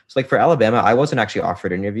 So like for Alabama, I wasn't actually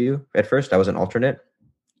offered an interview at first. I was an alternate.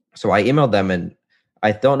 So I emailed them, and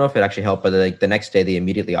I don't know if it actually helped, but like the next day they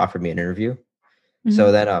immediately offered me an interview. Mm-hmm.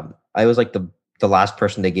 So then I was like the last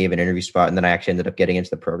person they gave an interview spot, and then I actually ended up getting into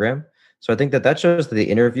the program. So I think that shows that the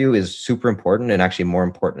interview is super important, and actually more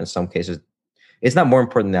important in some cases. It's not more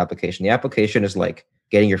important than the application. The application is like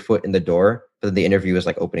getting your foot in the door, but then the interview is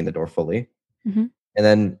like opening the door fully. Mm-hmm. And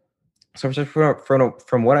then so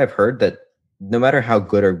from what I've heard, that no matter how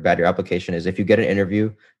good or bad your application is, if you get an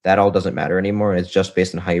interview, that all doesn't matter anymore. And it's just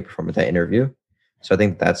based on how you perform at that interview. So I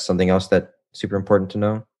think that's something else that's super important to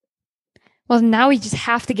know. Well, now we just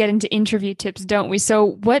have to get into interview tips, don't we?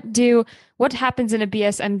 So what happens in a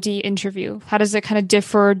BSMD interview? How does it kind of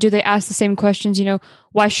differ? Do they ask the same questions,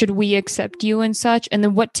 why should we accept you and such? And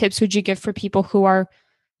then what tips would you give for people who are,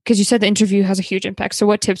 because you said the interview has a huge impact. So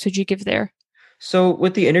what tips would you give there? So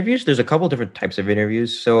with the interviews, there's a couple different types of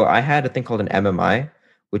interviews. So I had a thing called an MMI,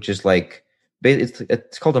 which is like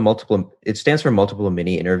it's called a multiple. It stands for multiple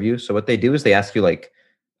mini interview. So what they do is they ask you like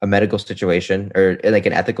a medical situation or like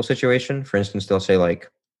an ethical situation. For instance, they'll say like,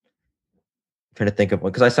 I'm trying to think of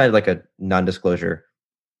one because I cited like a non-disclosure,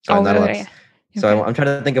 so I'm Oh, not allowed. really? So Okay. I'm trying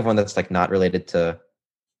to think of one that's like not related to.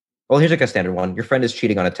 Well, here's like a standard one. Your friend is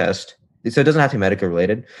cheating on a test. So it doesn't have to be medical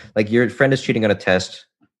related. Like your friend is cheating on a test.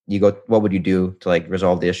 You go, what would you do to like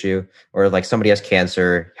resolve the issue? Or like somebody has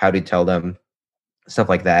cancer. How do you tell them? Stuff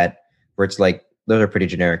like that. Where it's like, those are pretty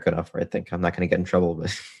generic enough, I think. I'm not going to get in trouble,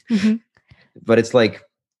 but Hmm. but it's like,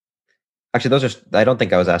 actually, those are, I don't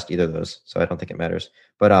think I was asked either of those. So I don't think it matters.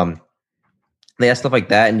 But they ask stuff like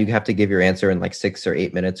that. And you have to give your answer in like 6 or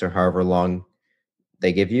 8 minutes or however long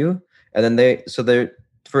they give you. And then they're,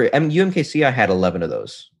 for UMKC, I had 11 of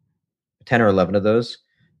those. 10 or 11 of those.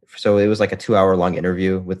 So it was like a 2 hour long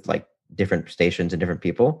interview with like different stations and different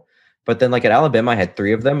people. But then like at Alabama, I had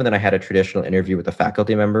 3 of them. And then I had a traditional interview with a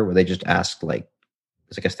faculty member where they just asked like,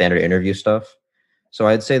 it's like a standard interview stuff. So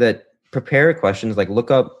I'd say that prepare questions, like look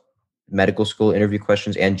up medical school interview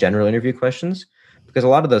questions and general interview questions, because a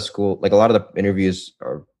lot of the school, like a lot of the interviews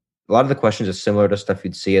are, a lot of the questions are similar to stuff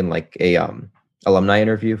you'd see in like a alumni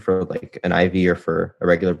interview for like an Ivy or for a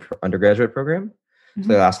regular undergraduate program. So Hmm.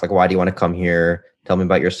 they'll ask like, why do you want to come here? Tell me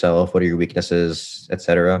about yourself. What are your weaknesses,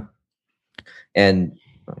 etc. And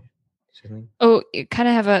Oh, I kind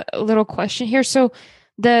of have a little question here. So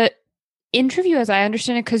the interview, as I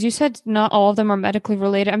understand it, because you said not all of them are medically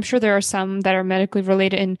related. I'm sure there are some that are medically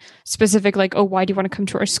related in specific, like, oh, why do you want to come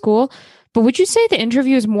to our school? But would you say the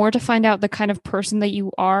interview is more to find out the kind of person that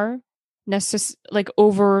you are, like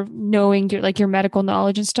over knowing your medical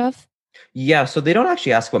knowledge and stuff? yeah, so they don't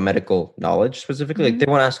actually ask about medical knowledge specifically. Like Hmm. they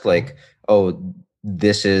won't ask like, oh,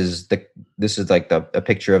 this is the this is like the a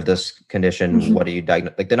picture of this condition. Hmm. What are you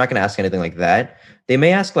diagnosed? Like they're not going to ask anything like that. They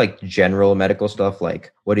may ask like general medical stuff,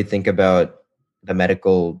 like what do you think about the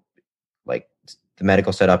medical like the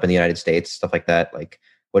medical setup in the United States, stuff like that. Like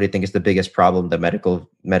what do you think is the biggest problem the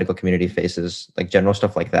medical community faces? Like general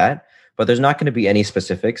stuff like that. But there's not going to be any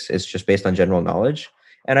specifics. It's just based on general knowledge.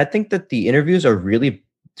 And I think that the interviews are really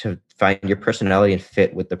to find your personality and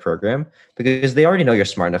fit with the program because they already know you're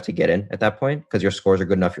smart enough to get in at that point because your scores are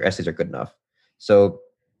good enough, your essays are good enough. So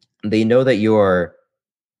they know that you are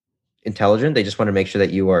intelligent. They just want to make sure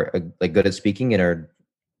that you are like good at speaking and are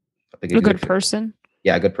like a A good good person.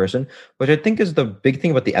 yeah, a good person, which I think is the big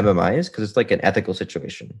thing about the MMI is because it's like an ethical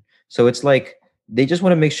situation. So it's like they just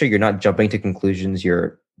want to make sure you're not jumping to conclusions.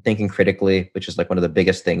 You're thinking critically, which is like one of the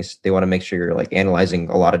biggest things. They want to make sure you're like analyzing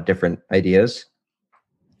a lot of different ideas.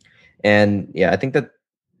 And yeah, I think that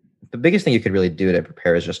the biggest thing you could really do to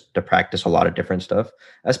prepare is just to practice a lot of different stuff,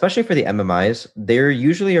 especially for the MMIs. They're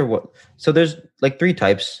usually are what, so there's like 3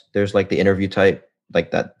 types. There's like the interview type,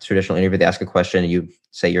 like that traditional interview. They ask a question and you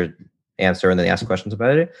say your answer and then they ask questions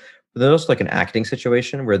about it. But there's also like an acting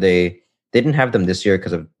situation where they didn't have them this year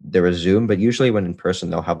because of there was Zoom, but usually when in person,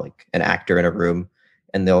 they'll have like an actor in a room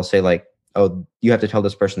and they'll say like, oh, you have to tell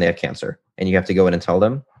this person they have cancer and you have to go in and tell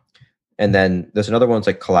them. And then there's another one, it's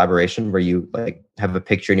like collaboration, where you like have a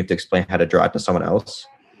picture and you have to explain how to draw it to someone else,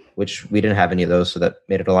 which we didn't have any of those, so that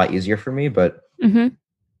made it a lot easier for me. But Hmm.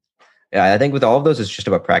 yeah, I think with all of those, it's just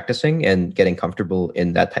about practicing and getting comfortable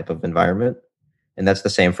in that type of environment. And that's the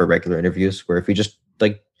same for regular interviews, where if you just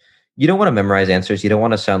like, you don't want to memorize answers, you don't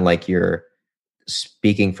want to sound like you're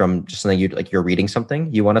speaking from just something you like you're reading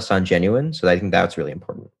something. You want to sound genuine. So I think that's really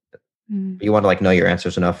important. You want to like know your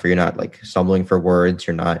answers enough, where you're not like stumbling for words,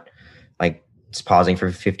 you're not like just pausing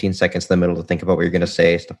for 15 seconds in the middle to think about what you're going to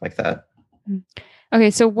say, stuff like that.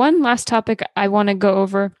 Okay, so one last topic I want to go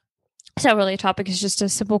over. It's not really a topic, it's just a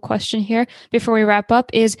simple question here before we wrap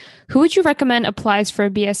up is who would you recommend applies for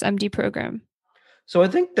a BSMD program? So I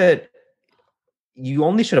think that you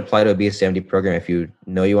only should apply to a BSMD program if you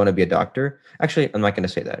know you want to be a doctor. Actually, I'm not going to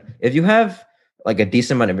say that. If you have like a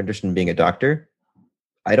decent amount of interest in being a doctor,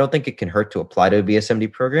 I don't think it can hurt to apply to a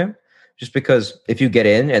BSMD program just because if you get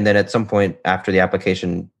in and then at some point after the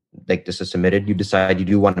application, like this is submitted, you decide you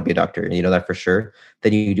do want to be a doctor and you know that for sure,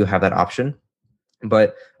 then you do have that option.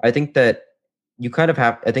 But I think that you kind of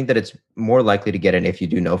have, I think that it's more likely to get in if you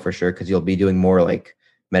do know for sure, because you'll be doing more like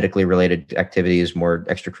medically related activities, more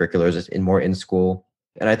extracurriculars in more in school.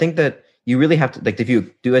 And I think that you really have to, like, if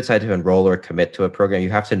you do decide to enroll or commit to a program,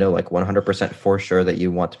 you have to know like 100% for sure that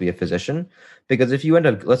you want to be a physician. Because if you end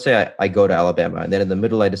up, let's say I go to Alabama and then in the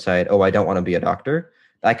middle I decide, oh, I don't want to be a doctor,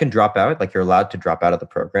 I can drop out. Like, you're allowed to drop out of the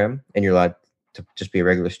program and you're allowed to just be a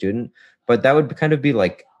regular student. But that would kind of be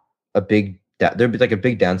like there'd be like a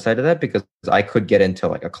big downside to that, because I could get into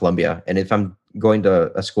like a Columbia. And if I'm going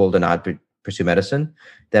to a school to not pursue medicine,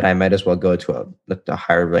 then I might as well go to a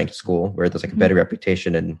higher ranked school where there's like a better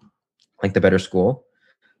reputation and like the better school.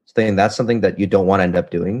 So then that's something that you don't want to end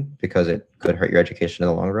up doing, because it could hurt your education in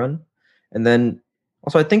the long run. And then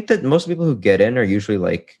also, I think that most people who get in are usually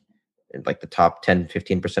like in like the top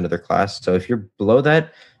 10-15% of their class. So if you're below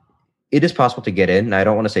that, it is possible to get in. I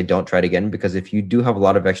don't want to say don't try it again, because if you do have a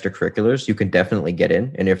lot of extracurriculars, you can definitely get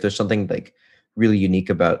in. And if there's something like really unique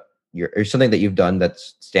about or something that you've done that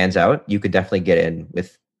stands out, you could definitely get in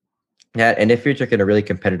with that. And if you're like in a really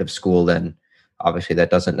competitive school, then obviously that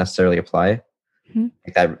doesn't necessarily apply,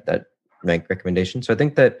 like that rank recommendation. So I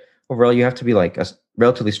think that overall you have to be like a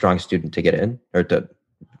relatively strong student to get in, or to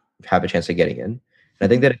have a chance of getting in. And I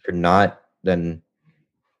think that if you're not, then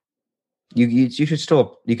you can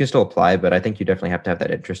still apply, but I think you definitely have to have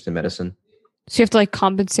that interest in medicine. So you have to like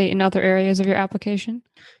compensate in other areas of your application.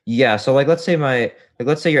 Yeah. So like, let's say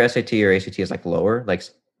your SAT or ACT is like lower. Like,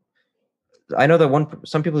 I know that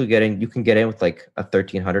some people who get in, you can get in with like a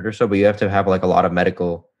 1300 or so, but you have to have like a lot of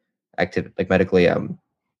medical activity, like medically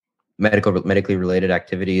related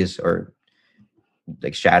activities, or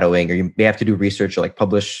like shadowing, or you may have to do research or like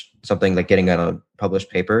publish something, like getting on a published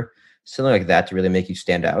paper, something like that, to really make you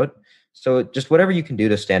stand out. So just whatever you can do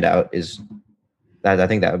to stand out is that, I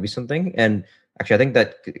think that would be something. And actually, I think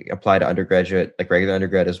that could apply to undergraduate, like regular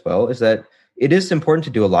undergrad as well, is that it is important to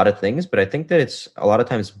do a lot of things, but I think that it's a lot of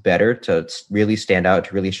times better to really stand out,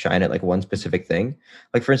 to really shine at like one specific thing.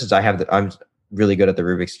 Like, for instance, I'm really good at the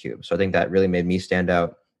Rubik's Cube. So I think that really made me stand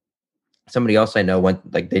out. Somebody else I know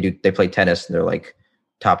went, like, they play tennis and they're like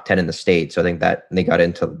top 10 in the state. So I think that they got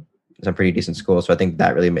into some pretty decent schools. So I think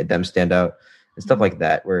that really made them stand out and stuff like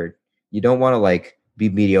that, where you don't want to like be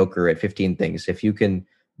mediocre at 15 things. If you can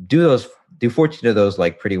do 14 of those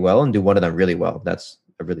like pretty well and do one of them really well, that's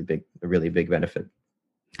a really big benefit.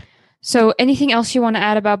 So anything else you want to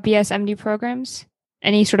add about BSMD programs?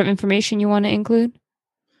 Any sort of information you want to include?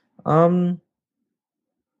 I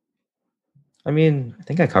mean, I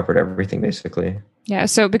think I covered everything basically. Yeah.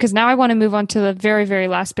 So because now I want to move on to the very, very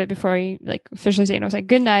last bit before we like officially say, like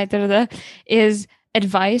good night, is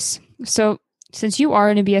advice. So since you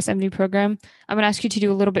are in a BSMD program, I'm going to ask you to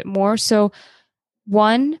do a little bit more. So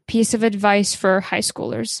one piece of advice for high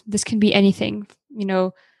schoolers, this can be anything,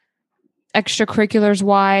 extracurriculars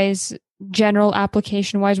wise, general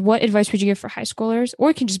application wise, what advice would you give for high schoolers?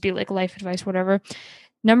 Or it can just be like life advice, whatever.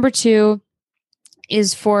 Number two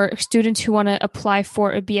is for students who want to apply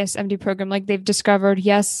for a BSMD program. Like, they've discovered,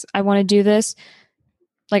 yes, I want to do this.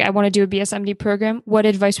 Like, I want to do a BSMD program. What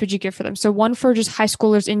advice would you give for them? So one for just high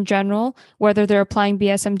schoolers in general, whether they're applying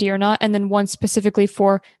BSMD or not, and then one specifically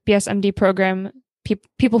for BSMD program,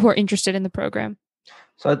 people who are interested in the program.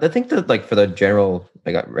 So I think that, like, for the general,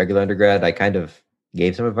 like, regular undergrad, I kind of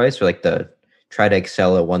gave some advice for like the try to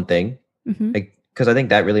excel at one thing. Like, because I think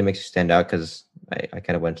that really makes you stand out, because I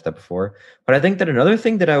kind of went to that before. But I think that another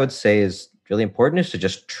thing that I would say is really important is to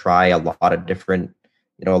just try a lot of different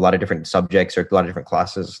subjects or a lot of different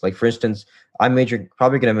classes. Like, for instance, I'm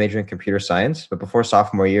probably going to major in computer science, but before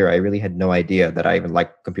sophomore year, I really had no idea that I even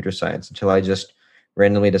liked computer science until I just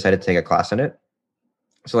randomly decided to take a class in it.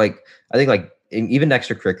 So like, I think like even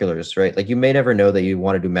extracurriculars, right? Like, you may never know that you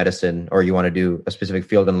want to do medicine or you want to do a specific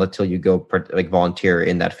field until you go like volunteer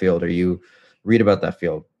in that field or you read about that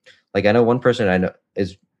field. Like, I know one person I know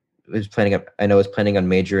is planning on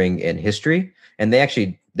majoring in history, and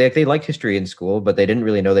they liked history in school, but they didn't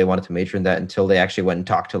really know they wanted to major in that until they actually went and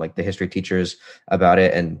talked to like the history teachers about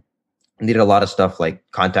it, and needed a lot of stuff like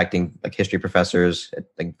contacting like history professors at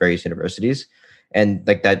like various universities, and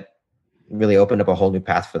like that really opened up a whole new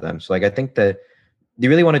path for them. So like, I think that you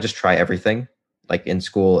really want to just try everything, like in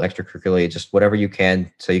school, extracurricularly, just whatever you can,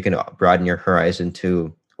 so you can broaden your horizon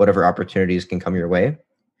to whatever opportunities can come your way.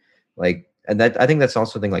 Like, and that, I think that's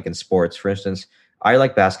also a thing, like in sports, for instance, I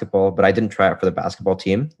like basketball, but I didn't try out for the basketball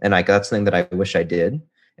team. And that's something that I wish I did.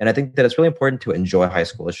 And I think that it's really important to enjoy high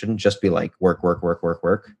school. It shouldn't just be like work, work, work, work,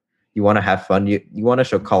 work. You want to have fun. You want to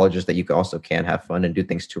show colleges that you also can have fun and do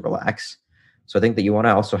things to relax. So I think that you want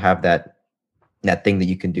to also have that thing that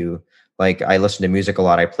you can do. Like, I listen to music a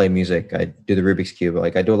lot. I play music. I do the Rubik's Cube.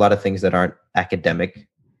 Like, I do a lot of things that aren't academic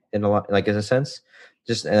in a sense.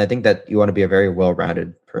 And I think that you want to be a very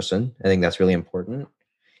well-rounded person. I think that's really important.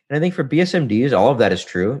 And I think for BSMDs, all of that is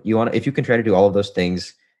true. If you can try to do all of those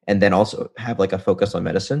things and then also have like a focus on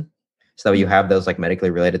medicine, so that you have those like medically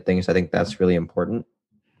related things, I think that's really important.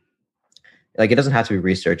 Like it doesn't have to be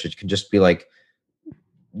research. It can just be like,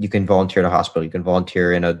 you can volunteer at a hospital, you can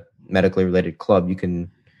volunteer in a medically related club, you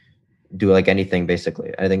can do like anything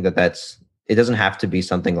basically. I think it doesn't have to be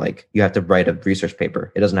something like you have to write a research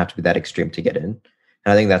paper. It doesn't have to be that extreme to get in.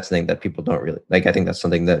 And I think that's the thing that people don't really like. I think that's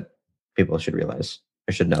something that people should realize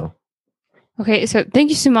or should know. Okay, so thank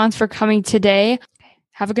you, Sumant, for coming today.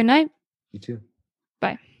 Have a good night. You too.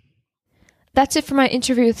 Bye. That's it for my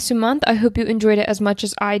interview with Sumant. I hope you enjoyed it as much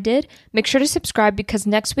as I did. Make sure to subscribe because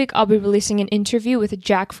next week I'll be releasing an interview with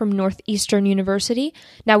Jack from Northeastern University.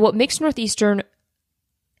 Now, what makes Northeastern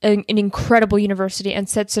an incredible university and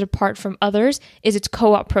sets it apart from others is its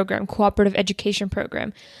co-op program, cooperative education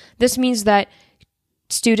program. This means that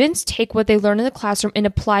students take what they learn in the classroom and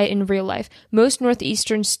apply it in real life. Most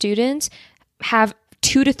Northeastern students have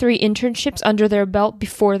 2 to 3 internships under their belt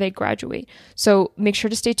before they graduate. So make sure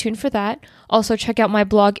to stay tuned for that. Also, check out my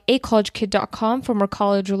blog, acollegekid.com, for more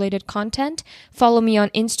college-related content. Follow me on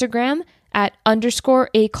Instagram at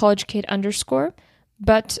 _acollegekid_.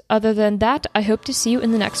 But other than that, I hope to see you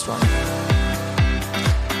in the next one.